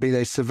 be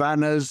they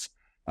savannas,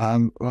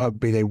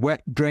 be they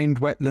drained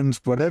wetlands,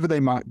 whatever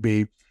they might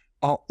be,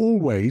 are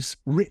always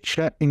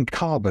richer in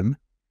carbon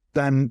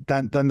than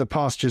the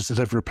pastures that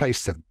have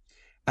replaced them.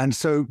 And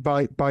so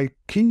by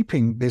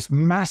keeping this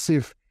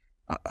massive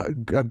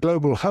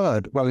global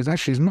herd, well, it's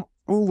actually not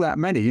all that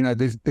many,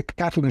 there's the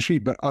cattle and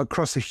sheep, but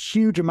across a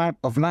huge amount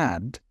of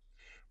land,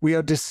 we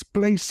are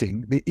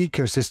displacing the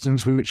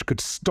ecosystems which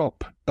could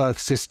stop Earth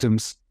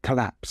systems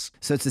collapse.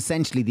 So it's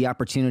essentially the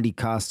opportunity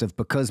cost of,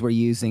 because we're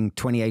using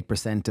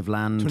 28% of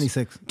land,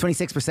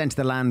 26% of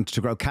the land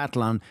to grow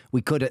cattle on,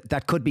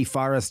 that could be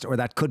forest or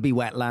that could be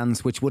wetlands,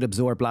 which would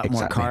absorb a lot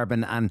more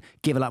carbon and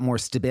give a lot more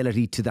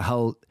stability to the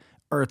whole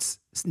Earth's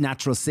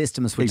natural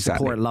systems which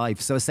support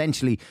life. So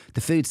essentially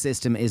the food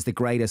system is the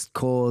greatest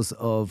cause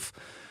of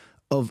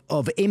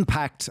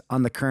impact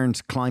on the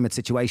current climate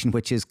situation,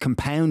 which is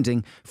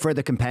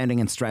further compounding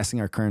and stressing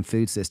our current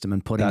food system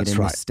and putting it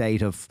in a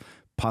state of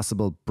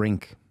possible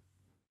brink.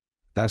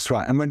 That's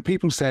right. And when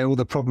people say,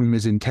 the problem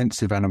is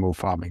intensive animal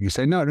farming, you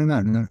say, no.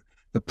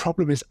 The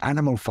problem is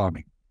animal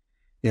farming.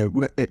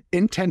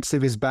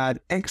 Intensive is bad.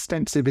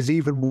 Extensive is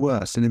even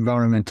worse in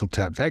environmental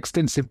terms.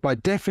 Extensive, by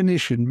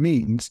definition,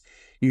 means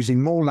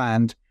using more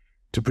land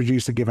to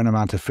produce a given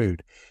amount of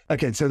food.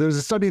 Okay, so there was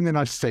a study in the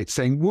United States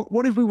saying,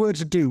 what if we were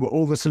to do what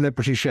all the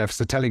celebrity chefs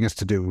are telling us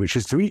to do, which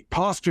is to eat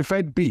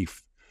pasture-fed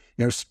beef?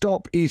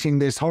 Stop eating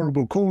this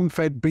horrible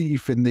corn-fed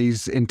beef in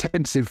these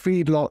intensive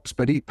feedlots,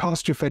 but eat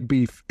pasture-fed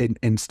beef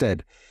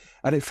instead.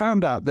 And it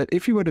found out that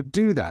if you were to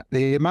do that,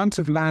 the amount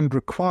of land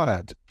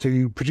required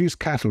to produce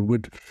cattle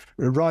would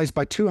rise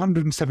by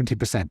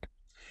 270%.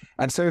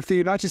 And so if the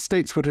United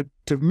States were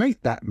to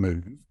make that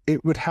move,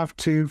 it would have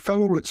to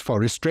fell all its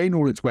forests, drain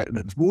all its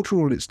wetlands, water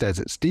all its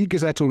deserts,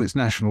 de-gazette all its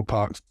national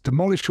parks,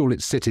 demolish all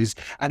its cities,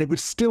 and it would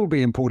still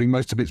be importing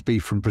most of its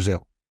beef from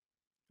Brazil.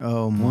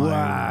 Oh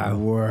my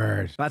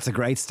word. That's a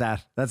great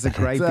stat. That's a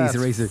great piece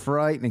of research.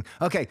 Frightening.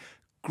 Okay,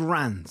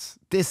 grants.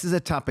 This is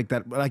a topic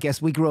that, I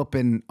guess we grew up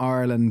in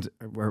Ireland.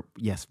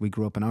 We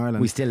grew up in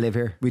Ireland. We still live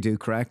here. We do,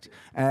 correct.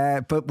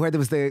 But where there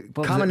was the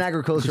Common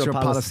Agricultural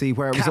Policy,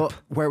 where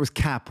it was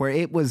CAP, where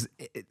it was.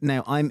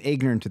 Now I'm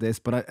ignorant to this,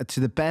 but to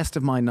the best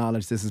of my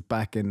knowledge, this is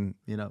back in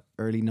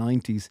early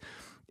 90s.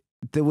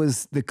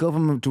 The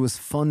government was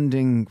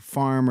funding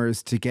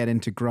farmers to get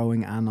into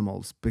growing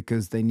animals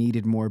because they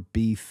needed more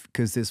beef,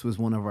 because this was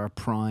one of our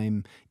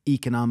prime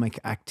economic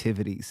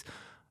activities.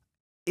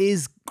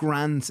 Is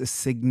grants a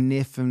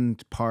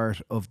significant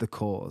part of the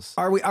cause?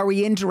 Are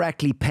we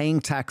indirectly paying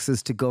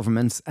taxes to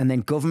governments, and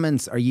then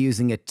governments are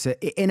using it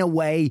in a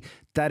way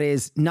that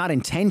is not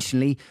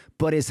intentionally,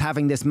 but is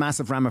having this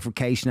massive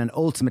ramification and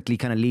ultimately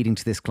kind of leading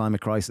to this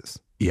climate crisis?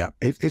 Yeah,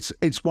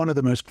 it's one of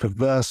the most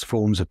perverse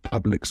forms of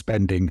public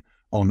spending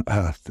on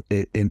earth,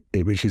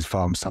 which is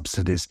farm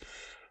subsidies.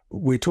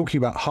 We're talking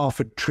about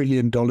 $500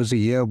 billion a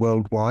year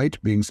worldwide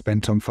being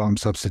spent on farm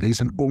subsidies,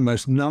 and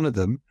almost none of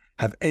them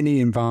have any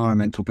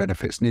environmental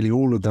benefits. Nearly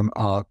all of them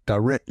are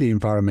directly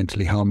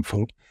environmentally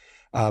harmful.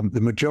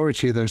 The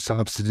majority of those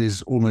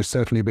subsidies almost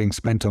certainly being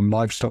spent on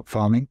livestock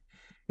farming.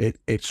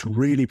 It's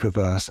really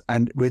perverse.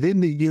 And within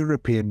the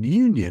European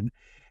Union,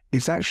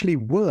 it's actually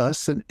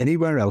worse than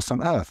anywhere else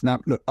on earth. Now,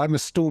 look, I'm a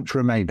staunch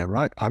Remainer,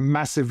 right? I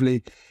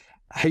massively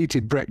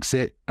hated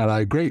Brexit, and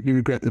I greatly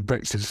regret that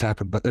Brexit has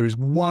happened, but there is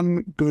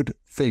one good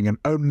thing, and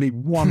only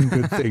one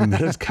good thing that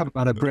has come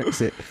out of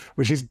Brexit,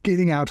 which is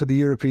getting out of the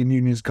European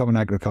Union's Common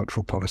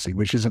Agricultural Policy,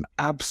 which is an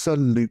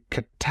absolute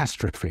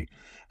catastrophe.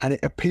 And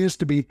it appears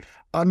to be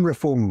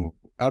unreformable,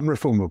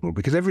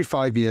 because every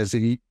 5 years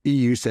the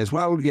EU says,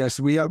 well, yes,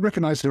 we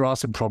recognise there are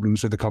some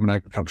problems with the Common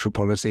Agricultural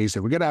Policy,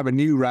 so we're going to have a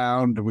new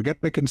round, and we're going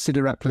to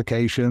consider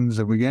applications,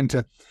 and we're going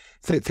to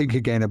think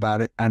again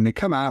about it. And they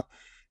come out,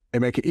 they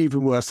make it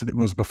even worse than it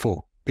was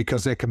before,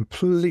 because they're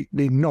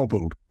completely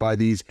nobbled by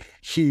these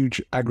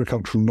huge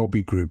agricultural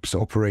lobby groups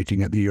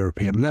operating at the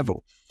European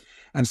level.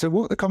 And so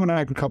what the Common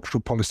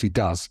Agricultural Policy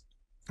does,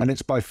 and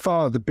it's by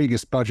far the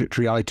biggest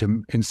budgetary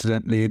item,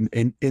 incidentally,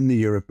 in the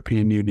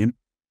European Union.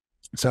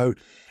 So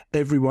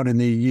everyone in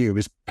the EU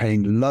is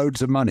paying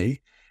loads of money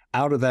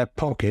out of their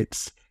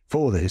pockets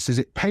for this, is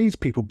it pays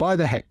people by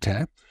the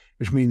hectare,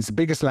 which means the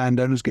biggest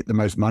landowners get the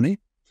most money.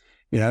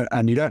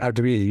 and you don't have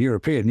to be a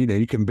European.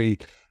 You can be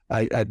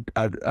a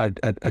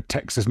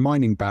Texas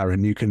mining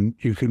baron. You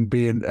can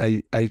be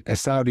a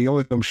Saudi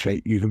oil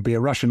sheikh. You can be a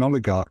Russian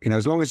oligarch.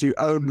 As long as you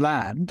own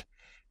land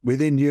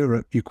within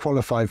Europe, you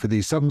qualify for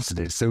these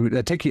subsidies. So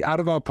they're taking it out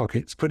of our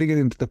pockets, putting it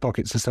into the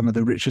pockets of some of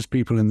the richest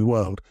people in the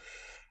world.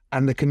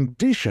 And the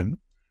condition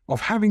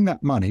of having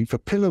that money for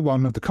Pillar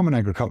 1 of the Common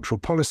Agricultural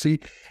Policy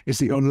is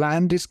that your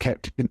land is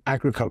kept in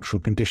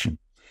agricultural condition.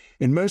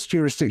 In most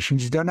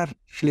jurisdictions, you don't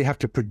actually have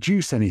to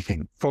produce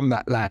anything from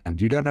that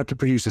land. You don't have to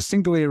produce a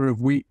single ear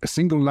of wheat, a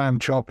single lamb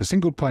chop, a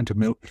single pint of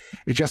milk.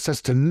 It just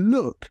has to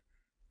look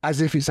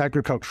as if it's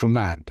agricultural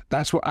land.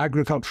 That's what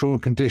agricultural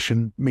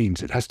condition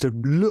means. It has to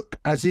look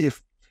as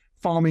if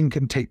farming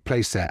can take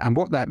place there. And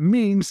what that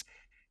means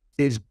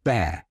is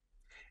bare.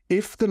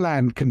 If the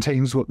land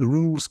contains what the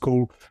rules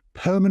call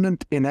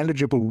permanent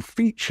ineligible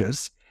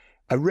features,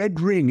 a red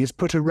ring is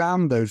put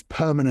around those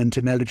permanent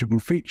ineligible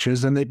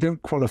features and they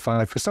don't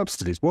qualify for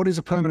subsidies. What is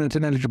a permanent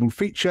ineligible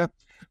feature?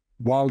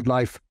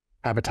 Wildlife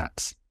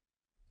habitats.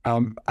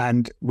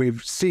 And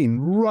we've seen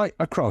right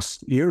across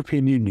the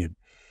European Union,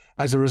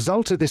 as a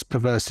result of this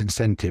perverse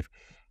incentive,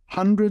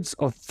 hundreds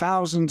of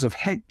thousands of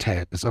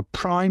hectares of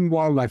prime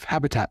wildlife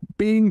habitat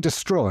being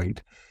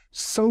destroyed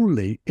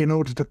solely in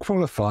order to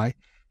qualify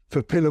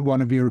for Pillar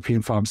 1 of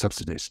European farm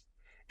subsidies.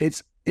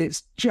 It's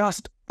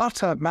just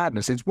utter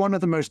madness. It's one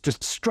of the most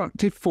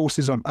destructive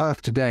forces on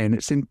earth today, and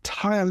it's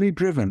entirely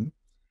driven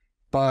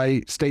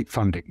by state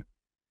funding.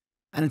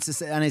 And it's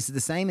the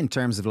same in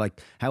terms of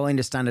like how I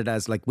understand it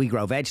as like we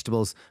grow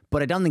vegetables,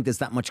 but I don't think there's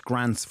that much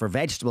grants for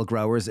vegetable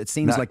growers. It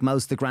seems like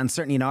most of the grants,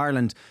 certainly in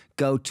Ireland,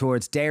 go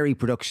towards dairy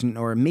production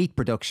or meat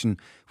production,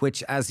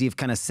 which, as you've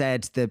kind of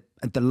said, the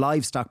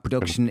livestock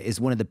production is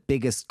one of the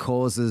biggest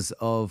causes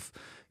of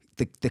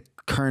the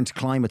current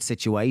climate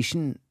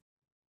situation.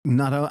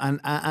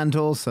 And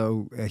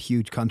also a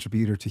huge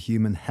contributor to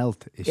human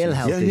health issues. Ill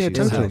health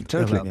issues. Yeah,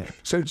 totally. Yeah.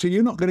 So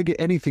you're not going to get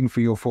anything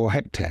for your 4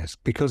 hectares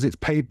because it's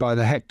paid by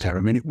the hectare. I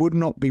mean, it would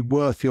not be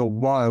worth your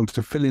while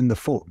to fill in the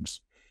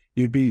forms.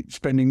 You'd be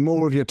spending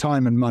more of your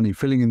time and money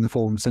filling in the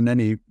forms than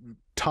any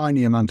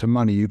tiny amount of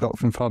money you got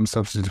from farm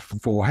subsidies for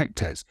 4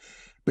 hectares.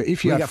 But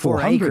if you had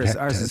 400 hectares...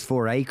 Ours is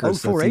 4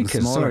 acres. Oh, 4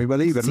 acres, sorry.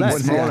 Well, even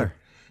less. Smaller.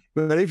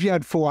 But if you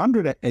had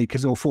 400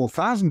 acres or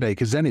 4,000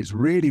 acres, then it's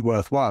really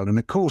worthwhile. And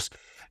of course,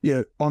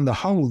 on the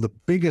whole, the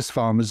biggest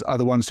farmers are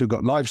the ones who've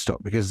got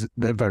livestock because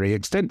they're very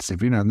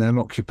extensive, and they'll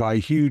occupy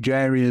huge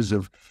areas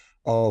of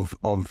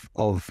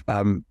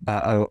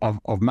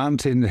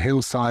mountain,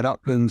 hillside,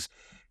 uplands,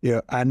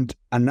 and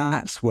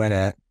that's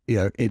where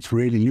it's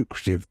really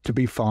lucrative to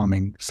be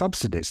farming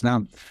subsidies.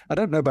 Now, I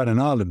don't know about in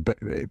Ireland,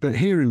 but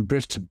here in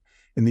Britain,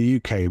 in the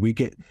UK, we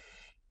get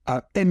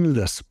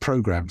endless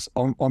programs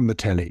on the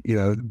telly,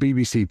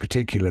 BBC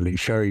particularly,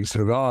 showing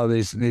sort of,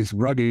 these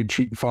rugged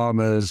sheep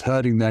farmers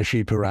herding their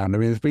sheep around. I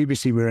mean, if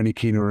BBC were any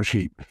keener on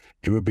sheep,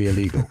 it would be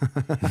illegal,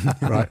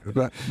 right?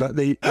 But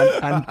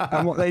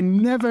and what they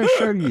never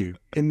show you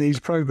in these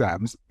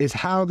programs is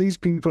how these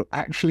people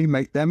actually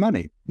make their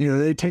money.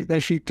 They take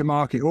their sheep to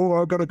market. Oh,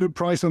 I've got a good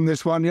price on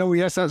this one. Oh,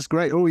 yes, that's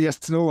great. Oh,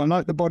 yes, no, I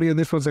like the body of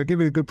this one, so I'll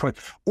give you a good price.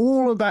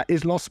 All of that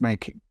is loss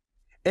making.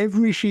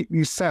 Every sheep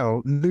you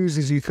sell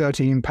loses you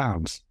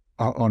 £13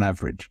 on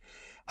average.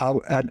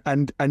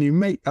 And you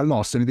make a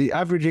loss. And the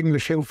average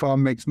English hill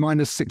farm makes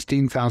minus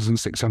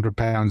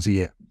 £16,600 a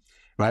year,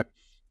 right?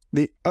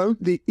 The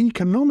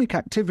economic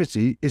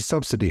activity is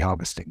subsidy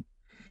harvesting.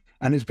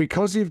 And it's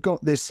because you've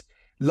got this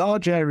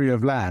large area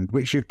of land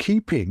which you're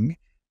keeping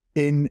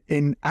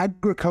in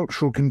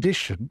agricultural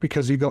condition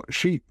because you've got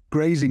sheep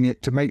grazing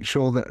it to make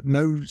sure that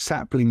no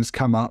saplings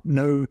come up,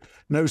 no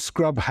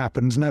scrub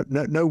happens,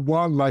 no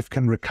wildlife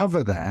can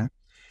recover there.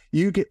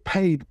 You get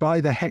paid by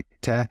the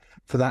hectare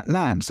for that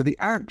land. So the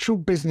actual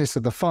business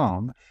of the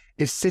farm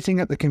is sitting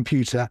at the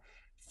computer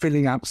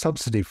filling out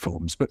subsidy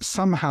forms, but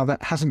somehow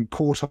that hasn't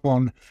caught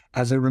on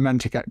as a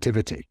romantic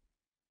activity.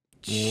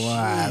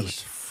 Wow, it's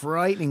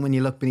frightening when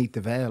you look beneath the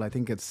veil. I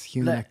think it's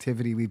human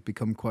activity. We've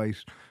become quite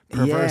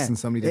perverse in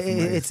so many different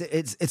ways.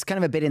 It's kind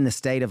of a bit in the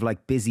state of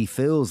like busy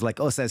fools,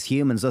 like us as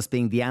humans, us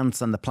being the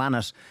ants on the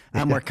planet,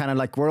 and we're kind of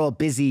like, we're all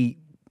busy,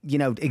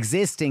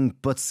 existing,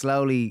 but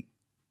slowly,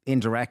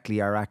 indirectly,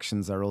 our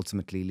actions are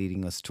ultimately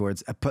leading us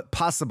towards a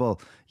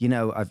possible,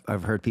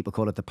 I've heard people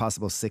call it the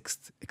possible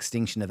 6th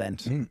extinction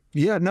event.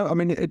 Yeah, no, I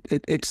mean,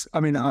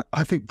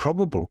 I think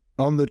probable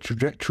on the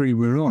trajectory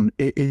we're on,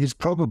 it is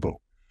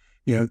probable.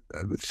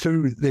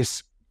 Through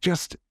this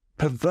just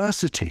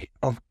perversity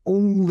of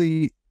all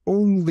the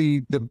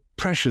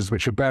pressures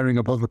which are bearing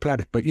upon the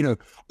planet. But of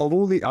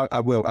all the, I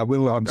will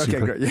answer. Okay,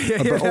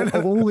 great.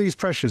 Of all these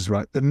pressures,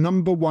 right? The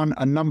number 1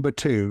 and number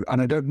 2,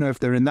 and I don't know if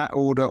they're in that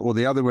order or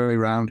the other way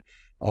around,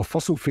 are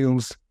fossil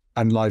fuels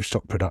and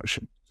livestock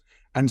production.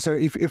 And so,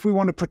 if we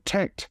want to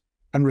protect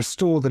and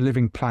restore the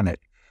living planet,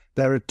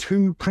 there are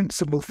 2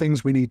 principal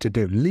things we need to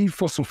do: leave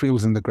fossil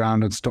fuels in the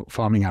ground and stop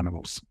farming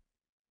animals.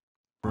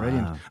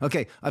 Brilliant. Wow.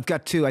 Okay, I've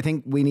got two. I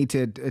think we need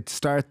to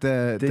start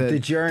the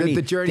journey,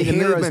 the journey, the the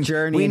hero's movement.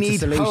 journey We into need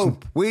solution.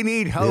 hope. We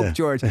need hope, Yeah.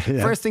 George.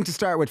 Yeah. First thing to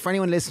start with, for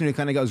anyone listening who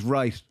kind of goes,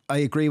 right, I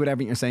agree with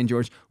everything you're saying,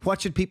 George.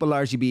 What should people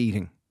largely be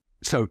eating?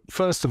 So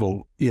first of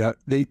all,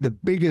 the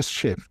biggest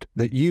shift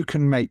that you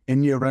can make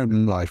in your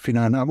own life, and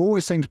I'm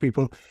always saying to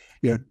people,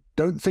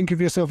 don't think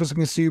of yourself as a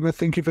consumer,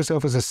 think of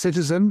yourself as a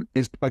citizen.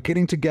 It's by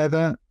getting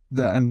together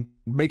and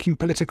making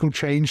political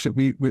change that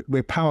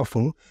we're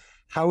powerful.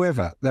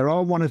 However, there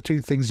are one or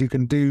two things you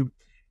can do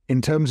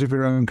in terms of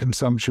your own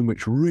consumption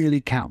which really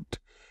count.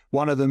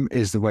 One of them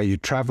is the way you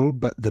travel,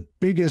 but the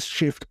biggest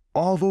shift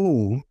of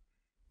all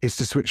is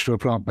to switch to a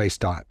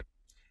plant-based diet.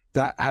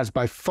 That has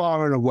by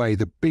far and away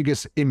the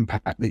biggest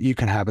impact that you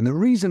can have. And the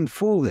reason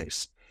for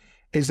this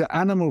is that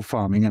animal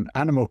farming and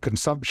animal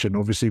consumption,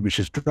 obviously, which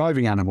is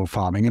driving animal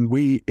farming, and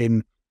we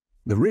in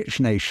the rich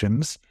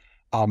nations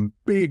are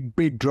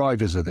big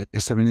drivers of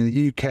this. I mean, in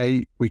the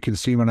UK, we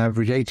consume on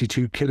average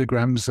 82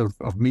 kilograms of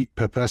meat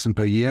per person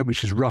per year,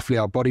 which is roughly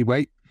our body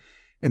weight.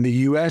 In the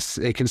US,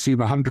 they consume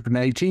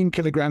 118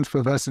 kilograms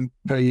per person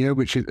per year,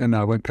 which is,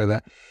 no, I won't go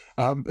there.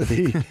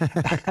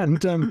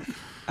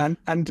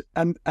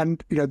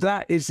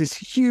 That is this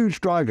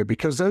huge driver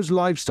because those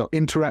livestock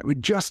interact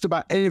with just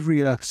about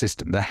every earth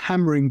system. They're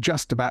hammering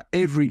just about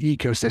every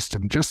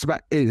ecosystem,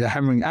 they're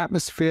hammering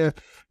atmosphere,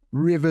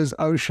 rivers,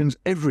 oceans,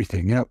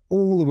 everything,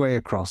 all the way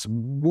across.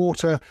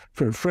 Water,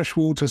 fresh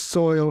water,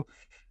 soil,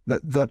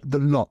 the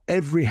lot,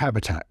 every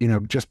habitat,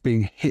 just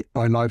being hit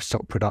by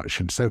livestock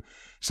production. So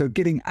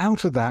getting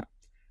out of that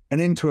and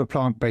into a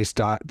plant-based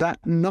diet, that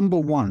number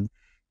one,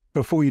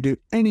 before you do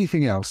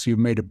anything else, you've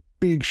made a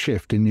big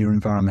shift in your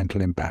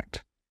environmental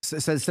impact. So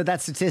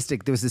that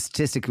statistic, there was a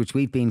statistic which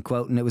we've been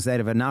quoting, it was out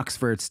of an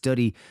Oxford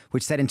study,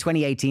 which said in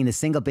 2018, the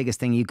single biggest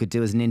thing you could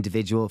do as an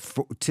individual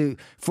for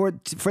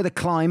the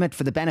climate,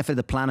 for the benefit of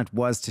the planet,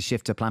 was to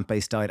shift to a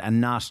plant-based diet and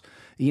not,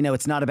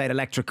 it's not about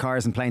electric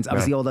cars and planes.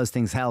 Obviously, all those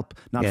things help,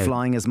 not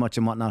flying as much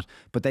and whatnot.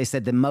 But they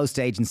said the most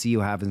agency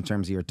you have in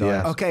terms of your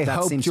diet. Yeah. Okay, That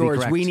hope, seems to be George.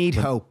 correct. We need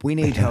hope. We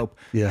need hope.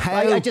 Yeah.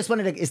 I just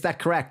wanted to, is that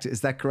correct?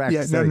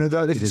 Yeah, Sorry. no,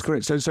 this is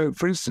correct. So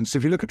for instance,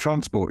 if you look at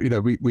transport,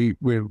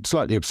 we're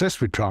slightly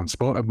obsessed with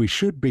transport and we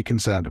should be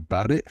concerned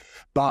about it,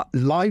 but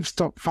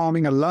livestock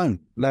farming alone,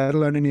 let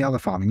alone any other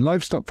farming,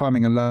 livestock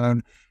farming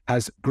alone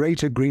has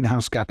greater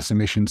greenhouse gas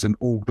emissions than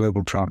all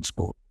global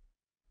transport.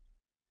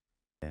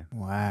 Yeah.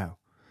 Wow.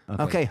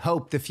 Okay,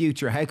 hope, the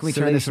future. How can we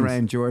turn Solutions. this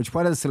around, George?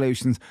 What are the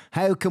solutions?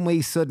 How can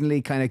we suddenly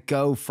kind of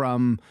go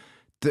from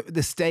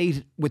the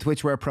state with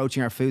which we're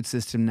approaching our food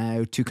system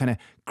now to kind of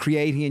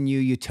creating a new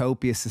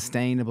utopia,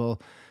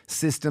 sustainable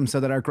system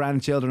so that our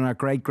grandchildren, our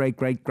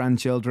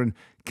great-great-great-grandchildren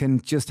can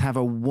just have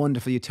a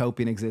wonderful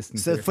utopian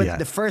existence So here?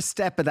 the first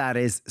step of that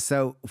is,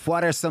 so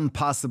what are some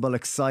possible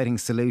exciting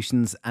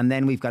solutions? And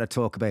then we've got to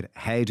talk about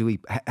how do we,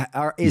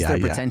 or is there a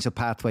potential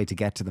pathway to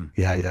get to them?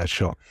 Yeah,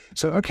 sure.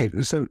 So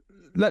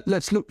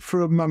let's look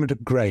for a moment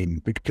at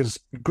grain, because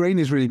grain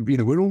is really,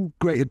 we're all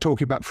great at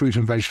talking about fruit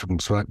and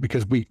vegetables, right?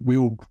 Because we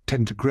all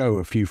tend to grow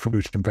a few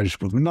fruit and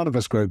vegetables. None of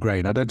us grow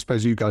grain. I don't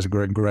suppose you guys are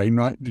growing grain,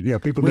 right? Yeah,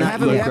 people We don't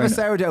have grow a grain.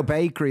 sourdough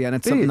bakery, and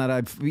it's something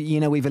that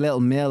we've a little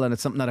mill, and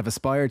it's something that I've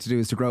aspired to do,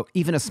 is to grow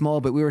even a small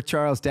bit. We were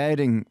Charles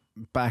Dowding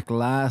back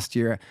last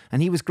year,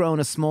 and he was growing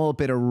a small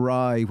bit of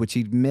rye, which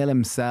he'd mill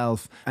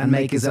himself and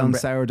make his own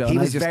sourdough. He And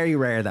was very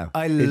rare though.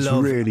 It's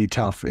really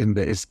tough, isn't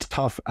it? It's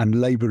tough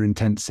and labour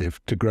intensive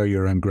to grow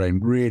your own grain.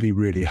 Really,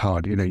 really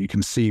hard. You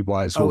can see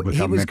why it's all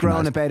become he was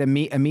growing mechanized.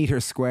 about a metre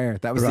square.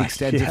 That was the Right,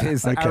 extent of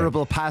his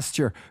arable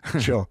pasture.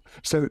 Sure.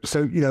 So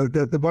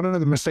the one of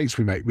the mistakes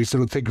we make, we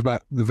sort of think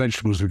about the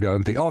vegetables we go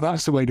and think, oh,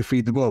 that's the way to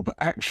feed the world. But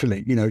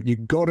actually,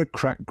 you've got to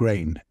crack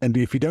grain. And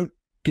if you don't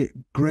get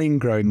grain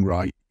growing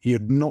right, you're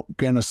not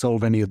going to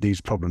solve any of these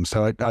problems.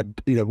 So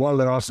while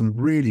there are some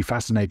really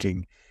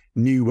fascinating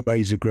new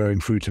ways of growing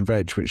fruit and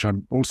veg, which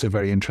I'm also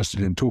very interested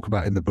in, talk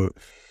about in the book,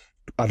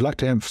 I'd like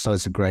to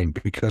emphasize the grain,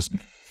 because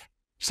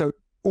so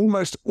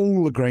almost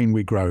all the grain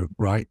we grow,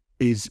 right,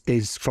 is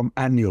from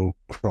annual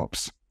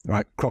crops,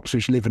 right? Crops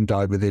which live and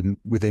die within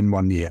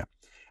 1 year.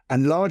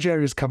 And large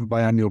areas covered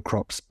by annual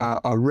crops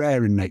are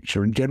rare in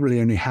nature and generally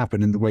only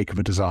happen in the wake of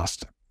a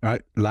disaster,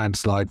 right?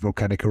 Landslide,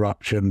 volcanic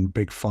eruption,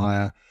 big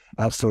fire,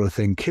 that sort of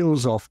thing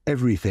kills off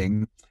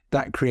everything.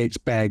 That creates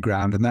bare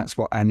ground, and that's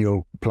what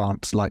annual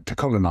plants like to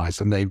colonize,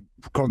 and they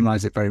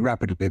colonize it very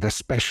rapidly. They're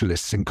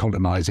specialists in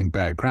colonizing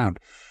bare ground.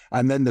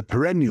 And then the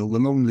perennial, the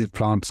long-lived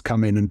plants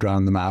come in and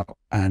drown them out,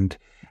 and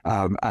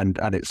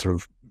it sort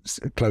of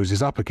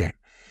closes up again.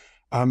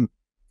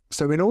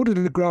 So in order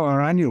to grow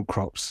our annual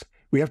crops,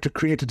 we have to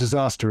create a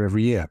disaster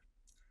every year.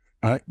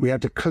 Right? We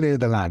have to clear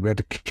the land. We have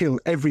to kill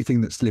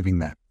everything that's living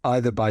there,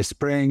 either by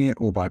spraying it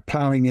or by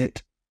ploughing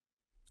it.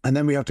 And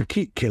then we have to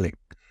keep killing.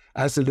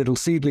 As the little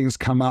seedlings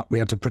come up, we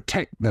have to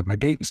protect them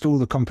against all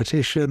the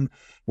competition,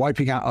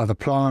 wiping out other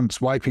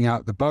plants, wiping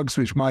out the bugs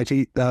which might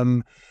eat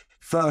them,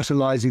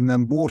 fertilizing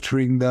them,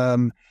 watering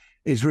them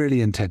is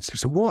really intensive.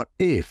 So what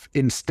if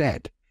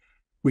instead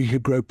we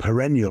could grow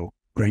perennial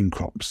grain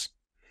crops?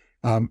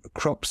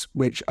 crops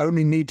which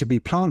only need to be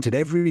planted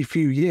every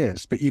few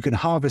years, but you can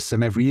harvest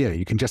them every year.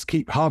 You can just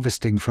keep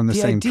harvesting from the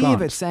same plant. The idea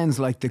of it sounds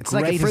like the greatest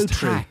like a fruit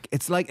hack.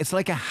 It's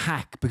like a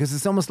hack, because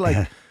it's almost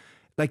like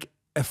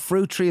a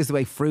fruit tree is the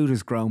way fruit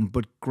is grown,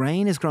 but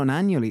grain is grown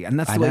annually, and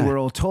that's the way we're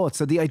all taught.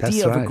 So the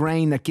idea of a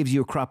grain that gives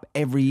you a crop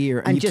every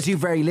year and you just do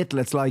very little,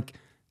 it's like...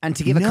 And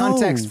to give a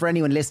context for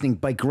anyone listening,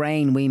 by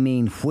grain we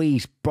mean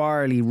wheat,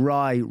 barley,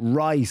 rye,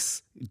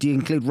 rice. Do you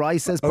include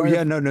rice as part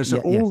No. So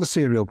all the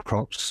cereal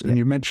crops, and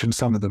you mentioned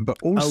some of them,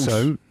 but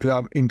also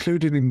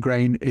included in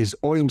grain is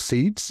oil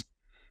seeds.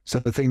 So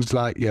things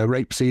like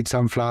rapeseed,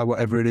 sunflower,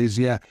 whatever it is,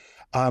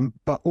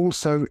 but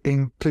also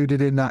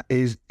included in that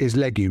is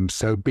legumes.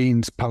 So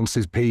beans,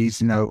 pulses,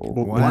 peas,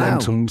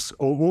 lentils,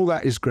 all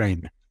that is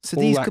grain. So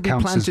these could be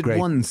planted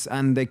once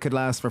and they could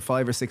last for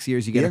 5 or 6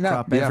 years. You get a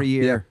crop every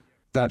year. Yeah.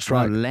 That's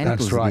right.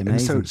 That's right.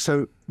 And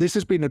so this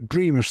has been a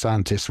dream of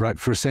scientists, right,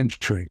 for a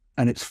century,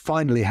 and it's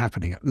finally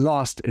happening. At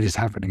last, it is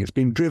happening. It's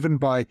been driven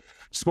by a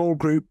small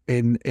group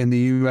in the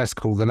US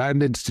called the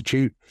Land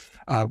Institute,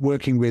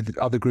 working with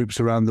other groups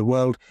around the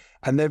world,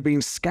 and they've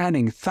been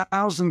scanning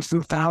thousands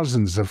and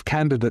thousands of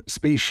candidate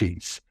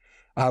species,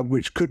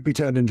 which could be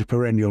turned into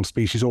perennial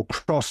species or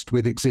crossed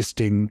with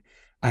existing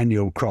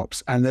annual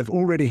crops. And they've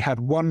already had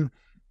one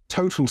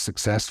total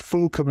success,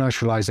 full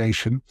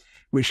commercialization,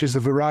 which is a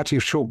variety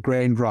of short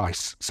grain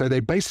rice. So they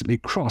basically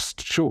crossed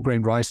short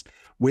grain rice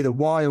with a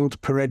wild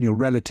perennial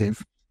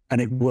relative, and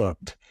it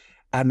worked.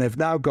 And they've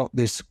now got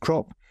this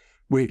crop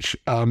which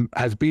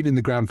has been in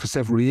the ground for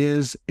several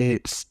years.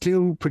 It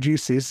still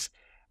produces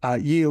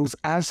yields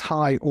as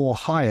high or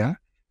higher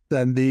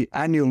than the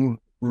annual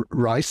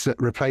rice that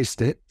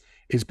replaced it.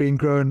 It's been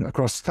grown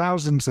across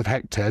thousands of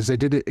hectares. They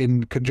did it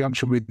in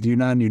conjunction with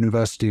Yunnan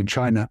University in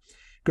China,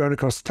 grown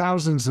across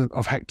thousands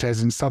of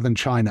hectares in southern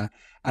China.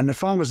 And the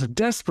farmers are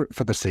desperate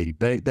for the seed.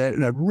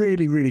 They're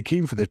really, really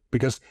keen for this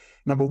because,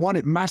 number one,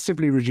 it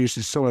massively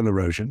reduces soil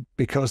erosion,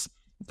 because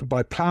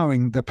by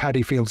ploughing the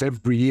paddy fields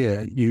every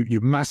year,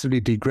 you're massively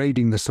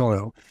degrading the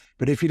soil.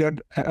 But if you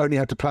don't only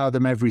have to plough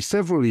them every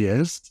several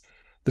years,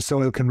 the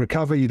soil can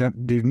recover. You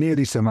don't do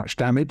nearly so much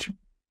damage.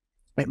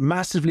 It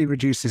massively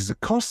reduces the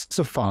costs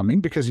of farming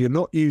because you're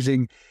not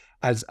using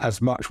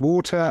as much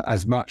water,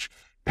 as much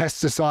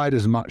pesticide,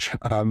 as much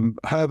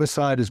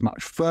herbicide, as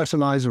much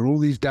fertilizer, all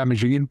these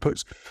damaging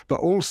inputs, but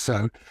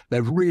also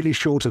they're really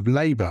short of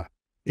labor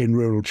in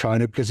rural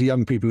China because the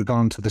young people have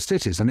gone to the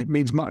cities, and it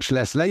means much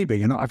less labor.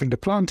 You're not having to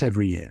plant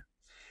every year.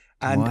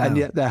 And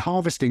yet they're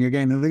harvesting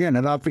again and again.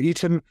 And I've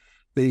eaten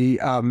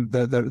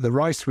the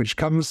rice which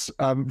comes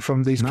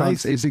from these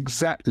plants. It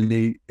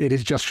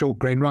is just short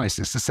grain rice.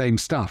 It's the same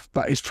stuff,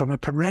 but it's from a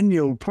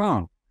perennial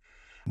plant.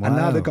 Wow. And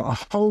now they've got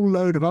a whole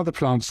load of other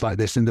plants like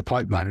this in the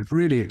pipeline. It's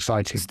really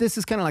exciting. So this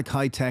is kind of like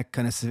high-tech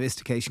kind of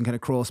sophistication, kind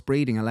of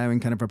cross-breeding, allowing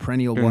kind of a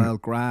perennial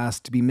wild grass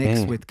to be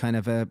mixed with kind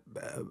of an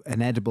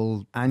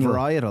edible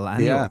varietal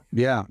annual.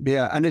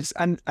 Yeah. And it's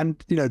and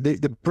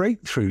the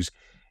breakthroughs,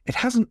 it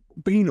hasn't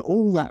been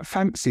all that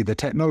fancy, the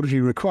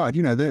technology required.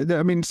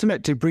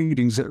 Selective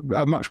breeding's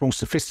a much more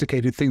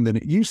sophisticated thing than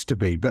it used to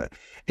be, but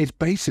it's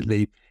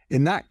basically,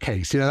 in that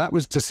case, that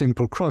was a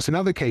simple cross. In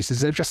other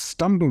cases, they've just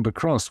stumbled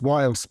across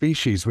wild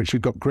species which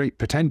have got great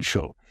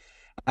potential.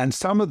 And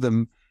some of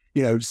them,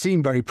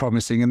 seem very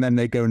promising and then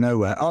they go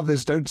nowhere.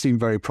 Others don't seem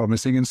very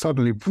promising and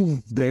suddenly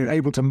they're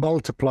able to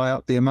multiply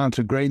up the amount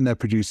of grain they're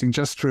producing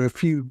just through a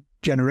few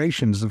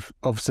generations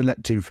of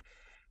selective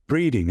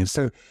breeding. And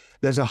so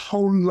there's a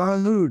whole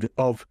load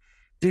of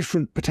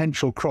different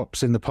potential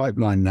crops in the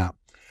pipeline now.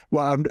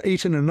 Well, I'm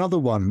eating another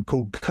one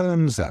called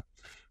Kernza,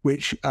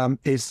 which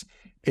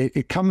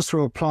It comes from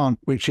a plant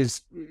which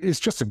is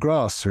just a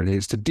grass, really.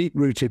 It's a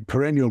deep-rooted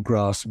perennial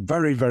grass,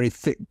 very, very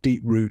thick,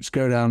 deep roots,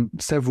 go down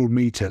several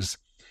meters.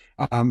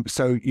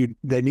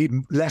 They need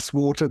less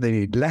water, they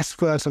need less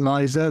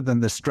fertilizer than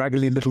the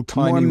straggly little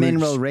tiny more roots.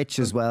 Mineral rich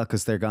as well,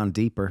 because they're gone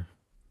deeper.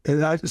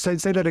 Say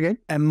that again?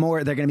 And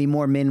they're going to be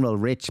more mineral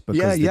rich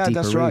because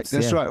that's right.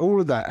 That's right. All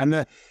of that, and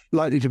they're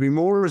likely to be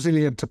more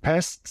resilient to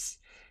pests.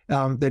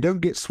 They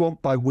don't get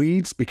swamped by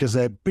weeds because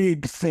they're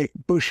big, thick,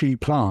 bushy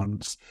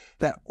plants.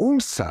 They're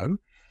also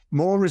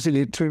more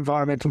resilient to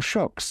environmental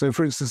shocks. So,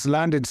 for instance, the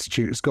Land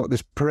Institute has got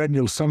this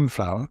perennial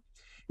sunflower.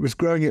 It was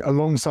growing it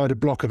alongside a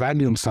block of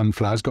annual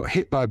sunflowers, got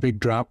hit by a big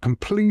drought,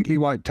 completely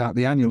wiped out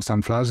the annual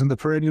sunflowers, and the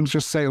perennials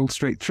just sailed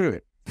straight through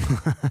it.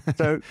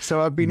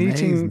 So I've been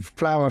eating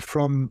flour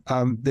from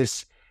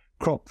this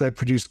crop they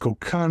produced called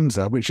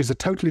Kernza, which is a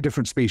totally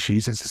different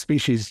species. It's a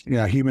species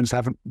humans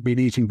haven't been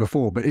eating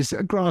before, but it's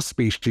a grass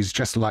species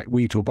just like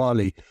wheat or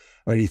barley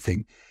or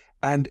anything.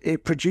 And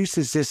it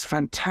produces this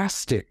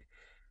fantastic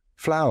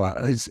flour.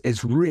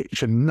 It's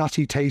rich and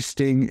nutty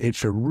tasting.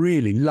 It's a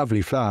really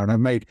lovely flour. And I've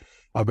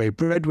made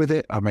bread with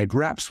it. I've made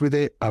wraps with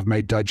it. I've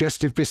made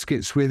digestive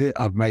biscuits with it.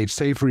 I've made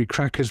savory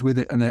crackers with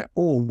it. And they're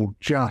all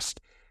just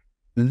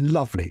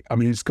lovely. I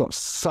mean, it's got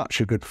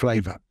such a good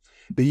flavor.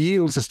 The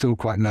yields are still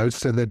quite low,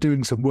 so they're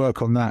doing some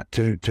work on that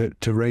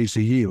to raise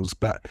the yields.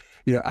 But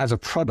as a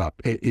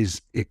product,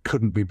 it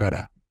couldn't be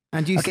better.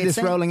 And do you see Okay, this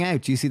same- rolling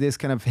out? Do you see this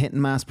kind of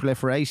hitting mass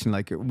proliferation?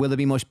 Like, will there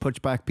be much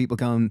pushback? People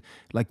going,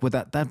 like, would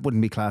that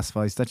wouldn't be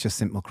classified. That's just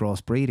simple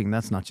crossbreeding.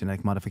 That's not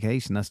genetic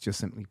modification. That's just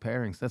simply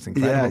pairings. That's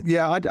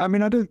incredible. I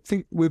mean, I don't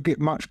think we'll get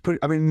much.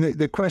 I mean,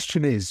 the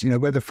question is,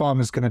 whether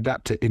farmers can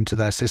adapt it into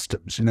their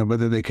systems.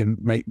 Whether they can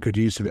make good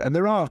use of it. And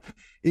there are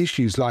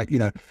issues like,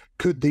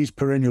 could these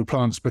perennial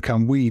plants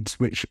become weeds,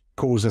 which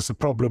cause us a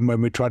problem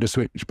when we try to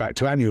switch back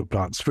to annual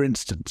plants, for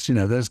instance?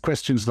 There's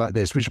questions like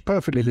this, which are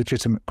perfectly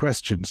legitimate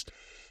questions.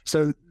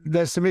 So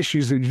there's some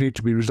issues that need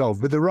to be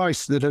resolved. With the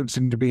rice, there don't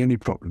seem to be any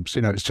problems.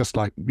 It's just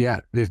like,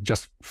 it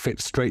just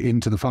fits straight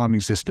into the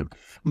farming system.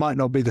 Might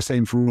not be the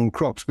same for all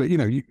crops, but,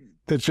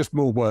 there's just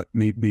more work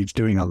needs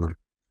doing on them.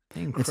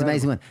 Incredible. It's an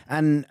amazing one.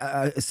 And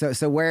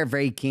so we're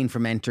very keen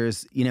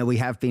fermenters. We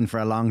have been for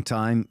a long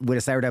time with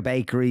a sourdough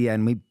bakery,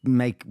 and we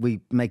make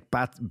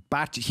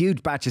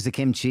huge batches of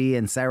kimchi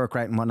and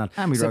sauerkraut and whatnot.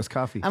 And we roast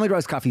coffee. And we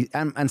roast coffee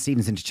and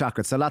Stevens into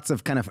chocolate. So lots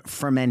of kind of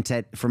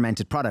fermented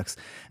products.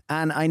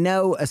 And I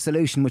know a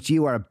solution which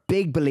you are a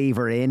big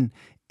believer in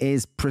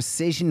is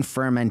precision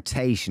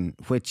fermentation,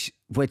 which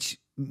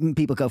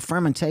people go,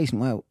 fermentation?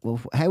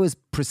 Well, how is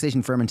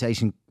precision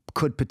fermentation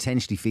could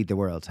potentially feed the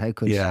world? How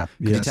could you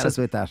tell us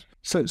about that?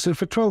 So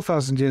for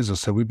 12,000 years or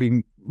so, we've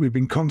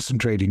been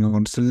concentrating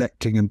on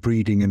selecting and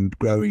breeding and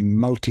growing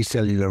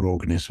multicellular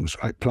organisms,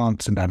 right?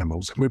 Plants and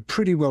animals. And we've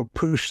pretty well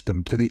pushed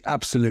them to the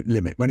absolute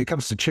limit. When it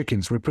comes to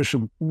chickens, we push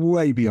them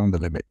way beyond the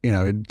limit,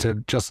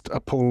 into just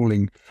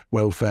appalling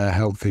welfare,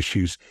 health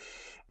issues.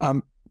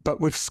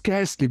 But we've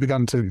scarcely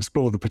begun to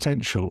explore the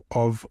potential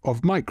of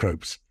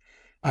microbes.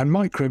 And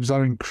microbes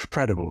are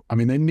incredible. I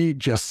mean, they need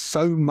just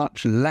so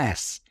much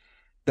less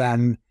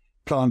than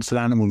plants and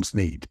animals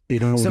need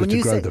in order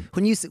to grow them.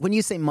 When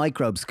you say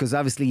microbes, because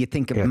obviously you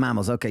think of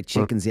mammals, okay,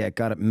 chickens,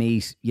 got it,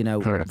 meat,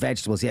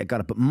 vegetables, got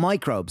it. But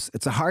microbes,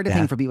 it's a harder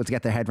thing for people to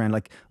get their head around.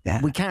 Like,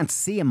 we can't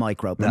see a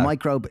microbe. No. A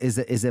microbe is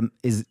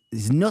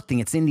nothing.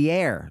 It's in the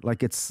air.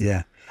 Like it's...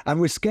 Yeah. And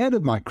we're scared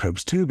of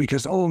microbes too,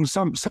 because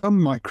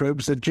some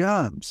microbes are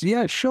germs.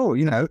 Yeah, sure,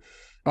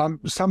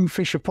 some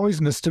fish are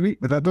poisonous to eat,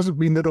 but that doesn't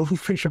mean that all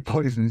fish are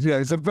poisonous.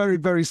 It's a very,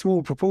 very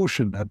small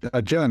proportion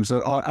of germs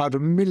out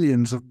of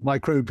millions of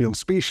microbial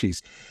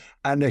species,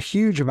 and a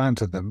huge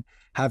amount of them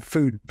have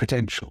food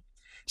potential.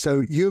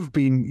 So you've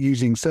been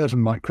using certain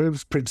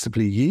microbes,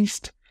 principally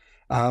yeast.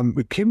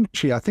 With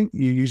kimchi, I think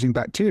you're using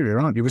bacteria,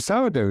 aren't you? With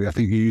sourdough, I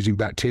think you're using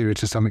bacteria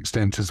to some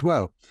extent as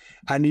well.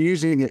 And you're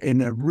using it in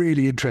a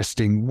really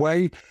interesting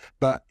way,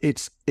 but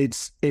it's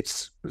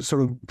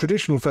sort of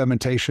traditional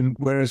fermentation,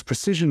 whereas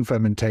precision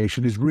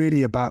fermentation is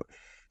really about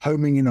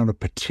homing in on a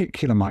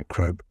particular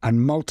microbe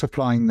and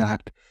multiplying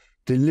that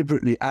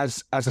deliberately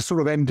as a sort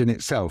of end in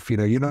itself.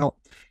 You're not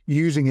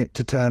using it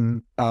to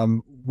turn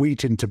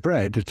wheat into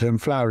bread, to turn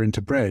flour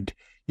into bread.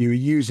 You're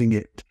using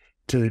it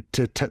to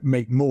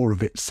make more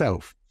of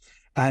itself.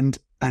 And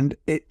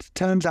it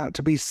turns out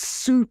to be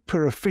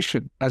super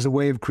efficient as a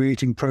way of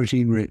creating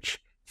protein-rich,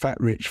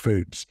 fat-rich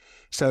foods.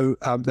 So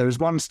there was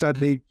one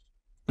study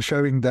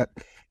showing that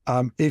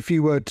if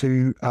you were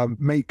to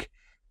make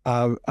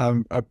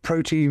a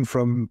protein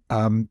from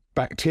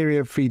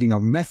bacteria feeding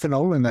on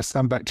methanol, and there's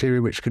some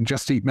bacteria which can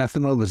just eat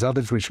methanol, there's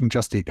others which can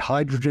just eat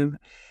hydrogen,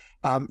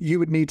 you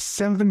would need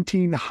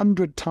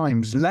 1,700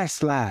 times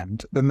less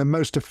land than the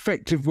most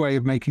effective way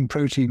of making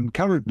protein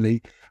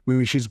currently,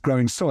 which is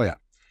growing soya.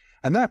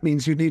 And that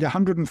means you need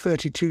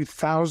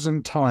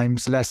 132,000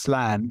 times less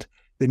land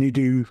than you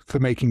do for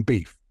making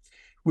beef.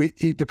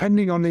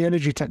 Depending on the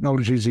energy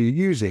technologies you're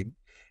using,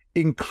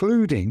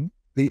 including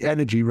the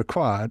energy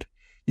required,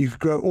 you could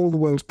grow all the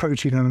world's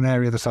protein in an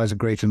area the size of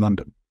Greater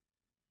London.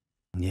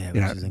 Yeah,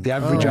 the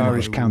average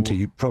Irish county,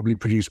 you probably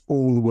produce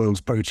all the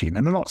world's protein.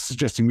 And I'm not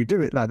suggesting we do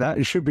it like that.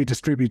 It should be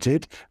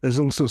distributed. There's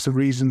all sorts of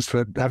reasons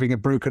for having a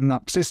broken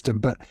up system,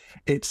 but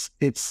it's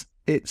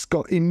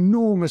got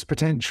enormous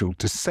potential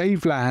to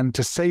save land,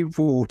 to save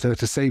water,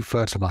 to save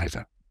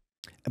fertilizer.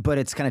 But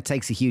it's kind of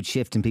takes a huge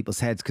shift in people's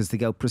heads because they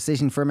go,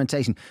 precision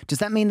fermentation. Does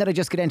that mean that I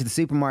just get into the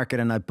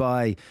supermarket and I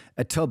buy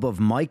a tub of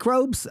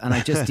microbes and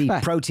I just eat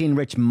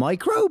protein-rich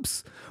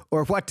microbes?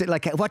 Or what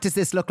does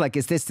this look like?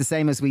 Is this the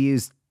same as we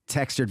use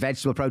textured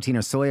vegetable protein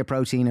or soya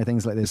protein or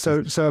things like this?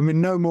 So I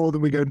mean, no more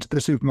than we go into the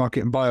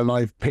supermarket and buy a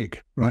live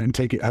pig, right, and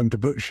take it home to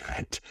butcher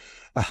it.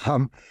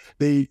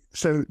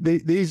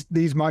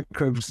 These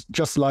microbes,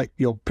 just like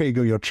your pig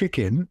or your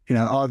chicken,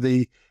 are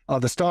the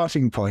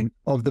starting point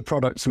of the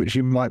products which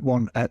you might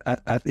want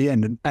at the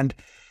end, and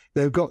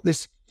they've got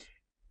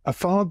a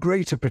far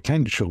greater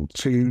potential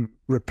to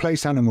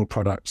replace animal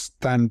products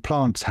than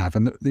plants have.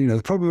 And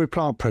the problem with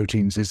plant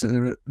proteins is that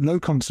there are low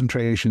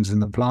concentrations in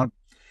the plant.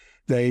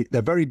 They're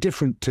very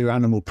different to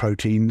animal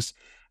proteins,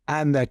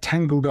 and they're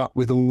tangled up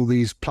with all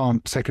these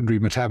plant secondary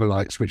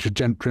metabolites, which are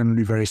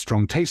generally very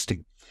strong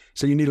tasting.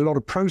 So you need a lot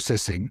of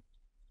processing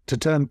to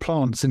turn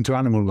plants into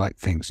animal-like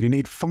things. You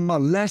need far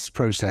less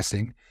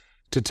processing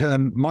to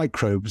turn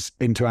microbes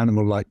into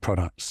animal-like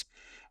products.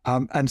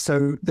 And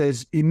so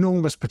there's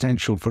enormous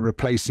potential for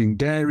replacing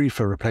dairy,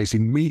 for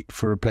replacing meat,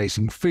 for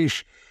replacing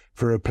fish,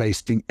 for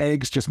replacing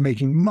eggs, just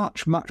making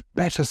much, much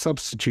better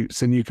substitutes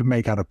than you can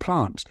make out of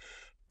plants.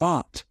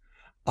 But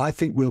I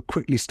think we'll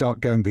quickly start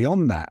going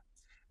beyond that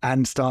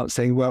and start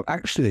saying, well,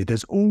 actually,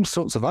 there's all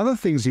sorts of other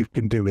things you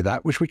can do with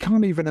that, which we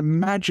can't even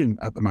imagine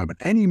at the moment,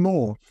 any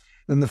more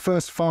than the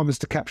first farmers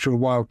to capture a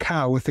wild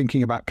cow were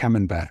thinking about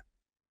camembert.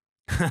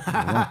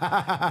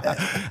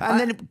 And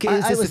then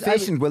is this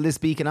efficient? Will this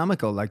be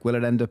economical? Like, will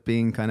it end up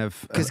being kind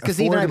of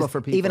affordable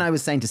for people? Even I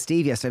was saying to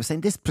Steve yesterday, I was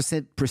saying this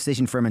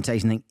precision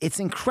fermentation thing,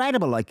 it's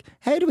incredible. Like,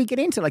 how do we get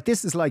into like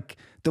this? Is like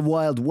the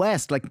Wild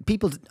West. Like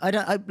people,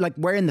 like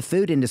we're in the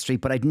food industry,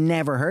 but I'd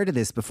never heard of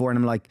this before. And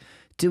I'm like,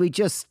 do we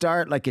just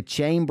start like a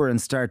chamber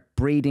and start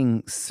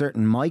breeding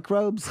certain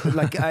microbes?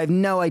 Like, I have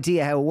no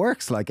idea how it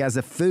works. Like as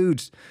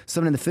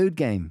someone in the food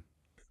game.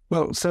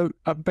 Well, so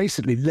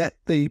basically, let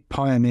the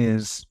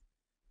pioneers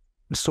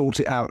sort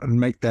it out and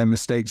make their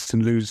mistakes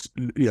and lose,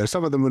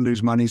 some of them will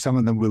lose money, some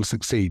of them will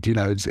succeed.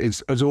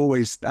 It's as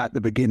always at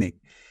the beginning.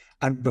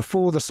 And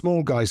before the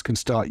small guys can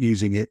start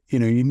using it, you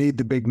need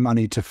the big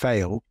money to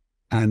fail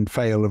and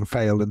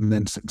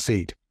then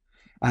succeed.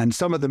 And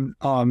some of them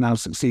are now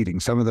succeeding.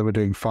 Some of them are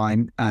doing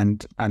fine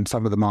and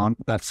some of them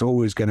aren't. That's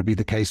always going to be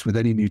the case with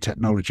any new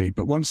technology.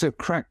 But once they've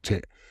cracked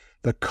it,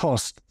 the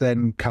cost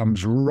then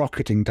comes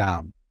rocketing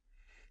down.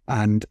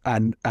 And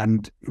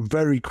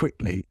very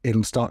quickly,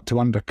 it'll start to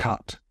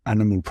undercut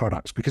animal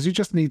products because you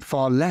just need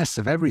far less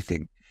of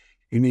everything.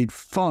 You need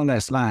far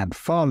less land,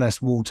 far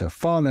less water,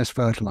 far less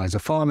fertilizer,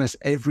 far less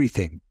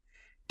everything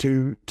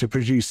to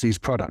produce these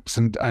products.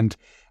 And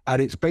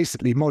it's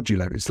basically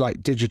modular. It's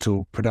like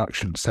digital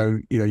production. So,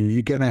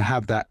 you're going to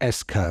have that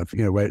S curve,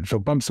 where it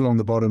sort of bumps along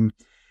the bottom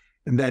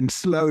and then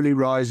slowly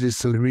rises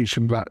till it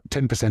reaches about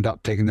 10%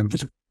 uptake and then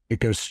it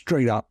goes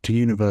straight up to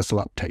universal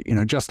uptake,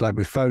 just like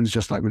with phones,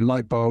 just like with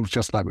light bulbs,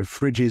 just like with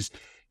fridges,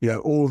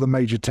 all the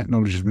major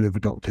technologies we've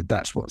adopted,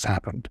 that's what's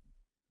happened.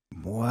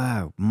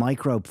 Wow.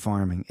 Microbe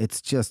farming.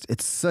 It's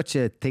such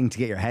a thing to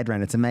get your head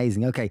around. It's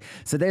amazing. Okay.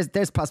 So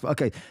there's possible.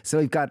 Okay. So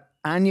we've got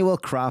annual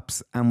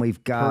crops and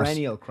we've got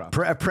perennial crops.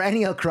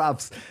 Perennial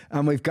crops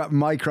and we've got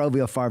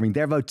microbial farming.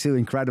 They're both two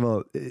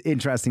incredible,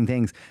 interesting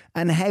things.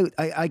 And how,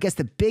 I guess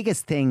the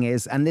biggest thing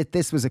is, and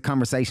this was a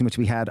conversation which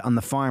we had on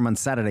the farm on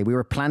Saturday. We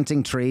were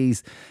planting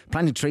trees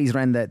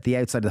around the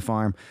outside of the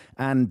farm.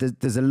 And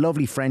there's a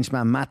lovely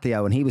Frenchman,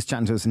 Matteo, and he was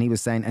chatting to us and he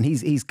was saying, and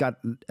he's got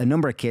a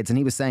number of kids, and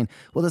he was saying,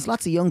 well, there's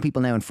lots of young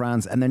people now in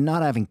France and they're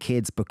not having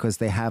kids because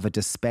they have a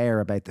despair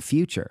about the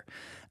future.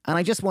 And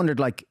I just wondered,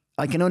 like,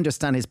 I can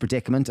understand his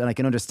predicament and I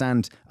can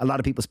understand a lot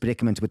of people's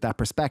predicament with that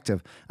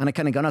perspective. And I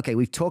kind of gone, okay,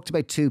 we've talked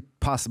about two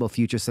possible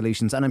future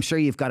solutions and I'm sure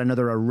you've got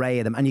another array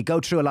of them and you go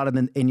through a lot of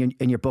them in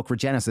your book,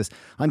 Regenesis.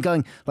 I'm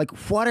going, like,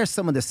 what are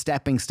some of the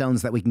stepping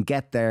stones that we can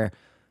get there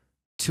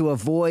to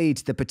avoid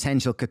the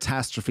potential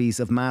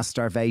catastrophes of mass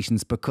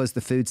starvations because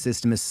the food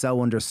system is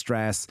so under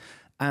stress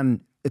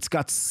and it's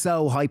got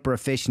so hyper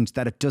efficient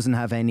that it doesn't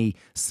have any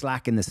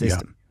slack in the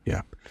system?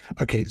 Yeah.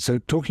 Okay. So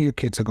talking of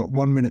kids, I've got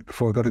 1 minute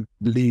before I've got to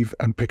leave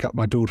and pick up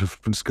my daughter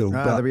from school.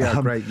 There we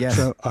are. Great. Yes.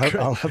 So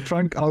I'll try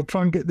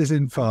and get this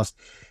in fast.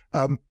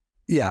 And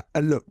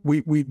look,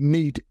 we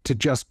need to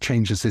just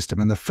change the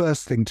system. And the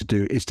first thing to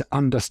do is to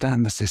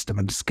understand the system.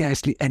 And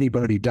scarcely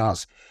anybody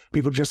does.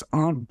 People just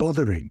aren't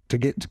bothering to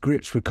get to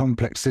grips with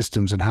complex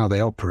systems and how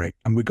they operate.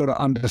 And we've got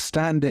to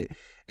understand it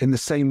in the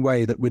same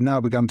way that we've now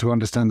begun to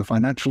understand the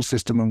financial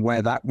system and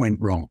where that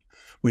went wrong.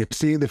 We're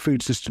seeing the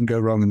food system go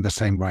wrong in the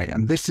same way.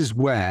 And this is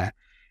where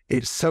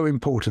it's so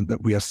important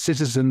that we are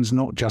citizens,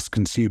 not just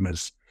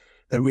consumers,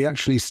 that we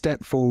actually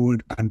step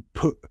forward and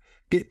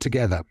get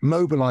together,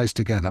 mobilize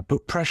together,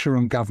 put pressure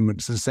on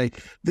governments and say,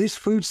 this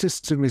food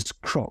system is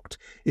crocked.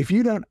 If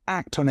you don't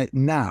act on it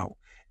now,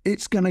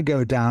 it's going to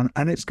go down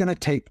and it's going to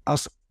take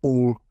us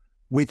all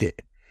with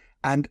it.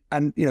 And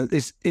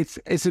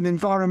it's an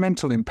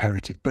environmental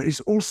imperative, but it's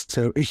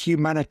also a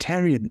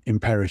humanitarian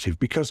imperative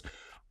because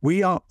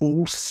we are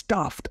all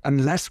stuffed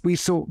unless we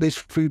sort this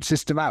food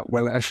system out.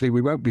 Well, actually,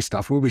 we won't be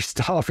stuffed. We'll be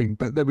starving,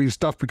 but they'll be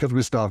stuffed because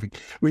we're starving.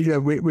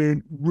 We're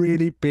in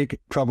really big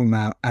trouble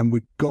now, and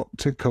we've got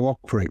to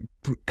cooperate,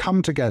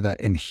 come together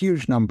in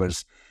huge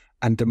numbers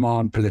and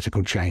demand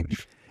political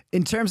change.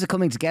 In terms of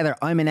coming together,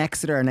 I'm in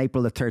Exeter on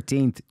April the 13th. Do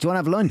you want to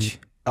have lunch?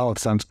 Oh, it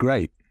sounds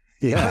great.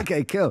 Yeah.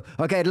 Okay, cool.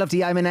 Okay, I'd love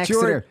to. I'm in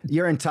Exeter.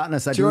 You're in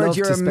Totnes. George,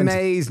 you're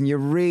amazing. You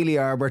really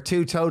are. We're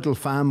two total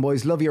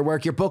fanboys. Love your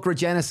work. Your book,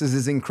 Regenesis,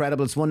 is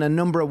incredible. It's won a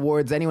number of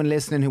awards. Anyone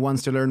listening who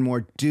wants to learn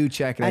more, do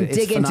check it out. And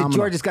dig into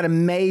George has got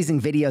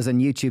amazing videos on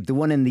YouTube. The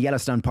one in the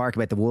Yellowstone Park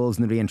about the wolves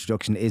and the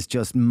reintroduction is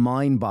just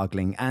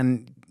mind-boggling.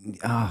 And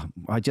I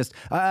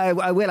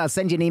will. I'll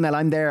send you an email.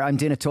 I'm there. I'm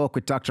doing a talk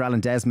with Dr. Alan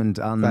Desmond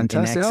in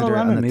Exeter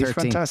on the 13th. He's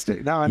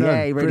fantastic. No, I know.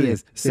 Yeah, he really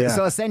Brilliant. is.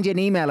 So I'll send you an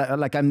email.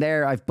 Like, I'm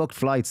there. I've booked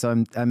flights,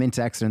 so I'm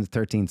into Exeter on the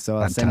 13th. So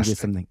I'll send you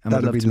something. And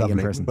That'd would love be to lovely.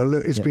 meet you in person. Well,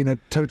 look, it's been a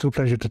total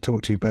pleasure to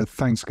talk to you both.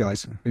 Thanks,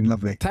 guys. It's been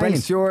lovely.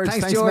 Thanks, George.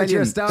 Thanks, George.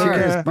 You're a star.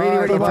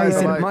 Really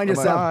appreciate it. Mind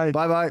yourself.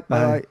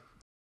 Bye-bye.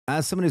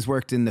 As someone who's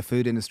worked in the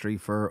food industry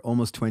for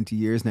almost 20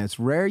 years now, it's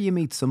rare you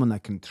meet someone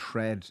that can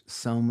tread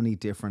so many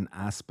different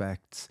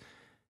aspects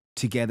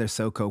together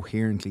so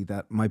coherently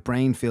that my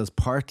brain feels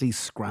partly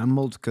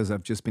scrambled because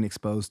I've just been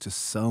exposed to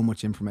so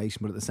much information,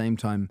 but at the same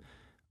time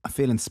I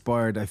feel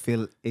inspired, I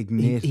feel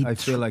ignite, I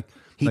feel like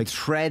he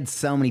threads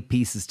so many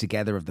pieces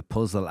together of the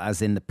puzzle,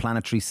 as in the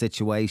planetary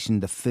situation,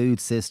 the food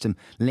system,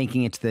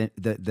 linking it to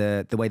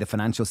the way the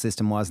financial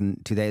system was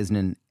in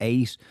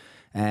 2008,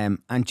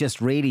 and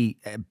just really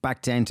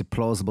back down to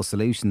plausible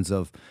solutions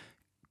of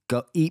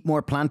go eat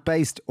more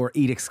plant-based or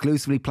eat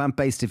exclusively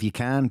plant-based if you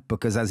can,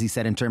 because as he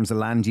said, in terms of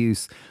land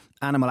use,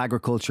 animal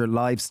agriculture,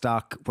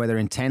 livestock, whether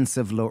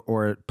intensive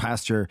or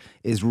pasture,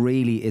 is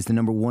the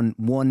number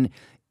one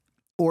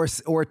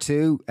or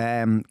two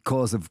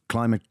cause of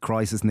climate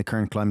crisis in the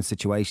current climate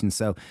situation.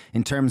 So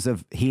in terms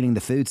of healing the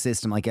food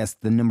system, I guess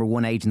the number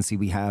one agency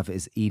we have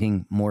is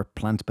eating more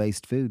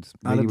plant-based foods.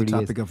 I love the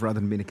topic of rather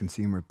than being a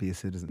consumer, be a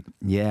citizen.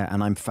 Yeah,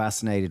 and I'm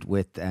fascinated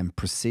with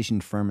precision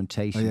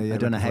fermentation. I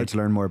don't know how to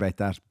learn more about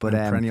that, but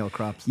perennial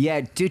crops.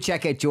 Yeah, do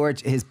check out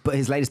George. His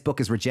latest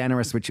book is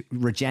Regenesis,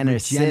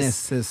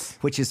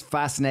 which is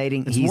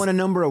fascinating. He's won a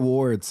number of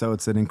awards, so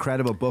it's an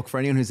incredible book for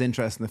anyone who's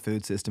interested in the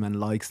food system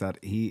and likes that.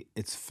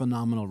 It's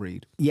phenomenal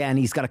read. Yeah, and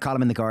he's got a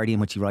column in The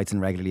Guardian which he writes in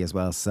regularly as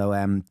well.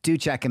 So do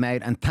check him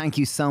out, and thank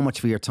you so much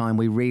for your time.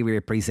 We really, really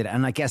appreciate it.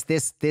 And I guess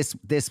this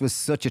was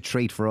such a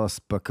treat for us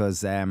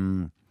because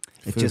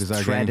it just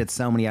threaded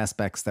so many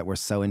aspects that we're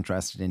so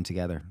interested in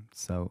together.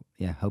 So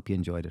yeah, hope you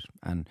enjoyed it,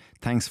 and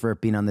thanks for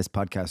being on this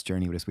podcast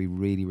journey with us. We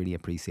really, really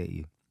appreciate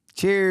you.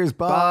 Cheers.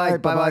 Bye.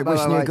 Bye.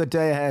 Wishing you a good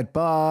day ahead.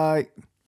 Bye.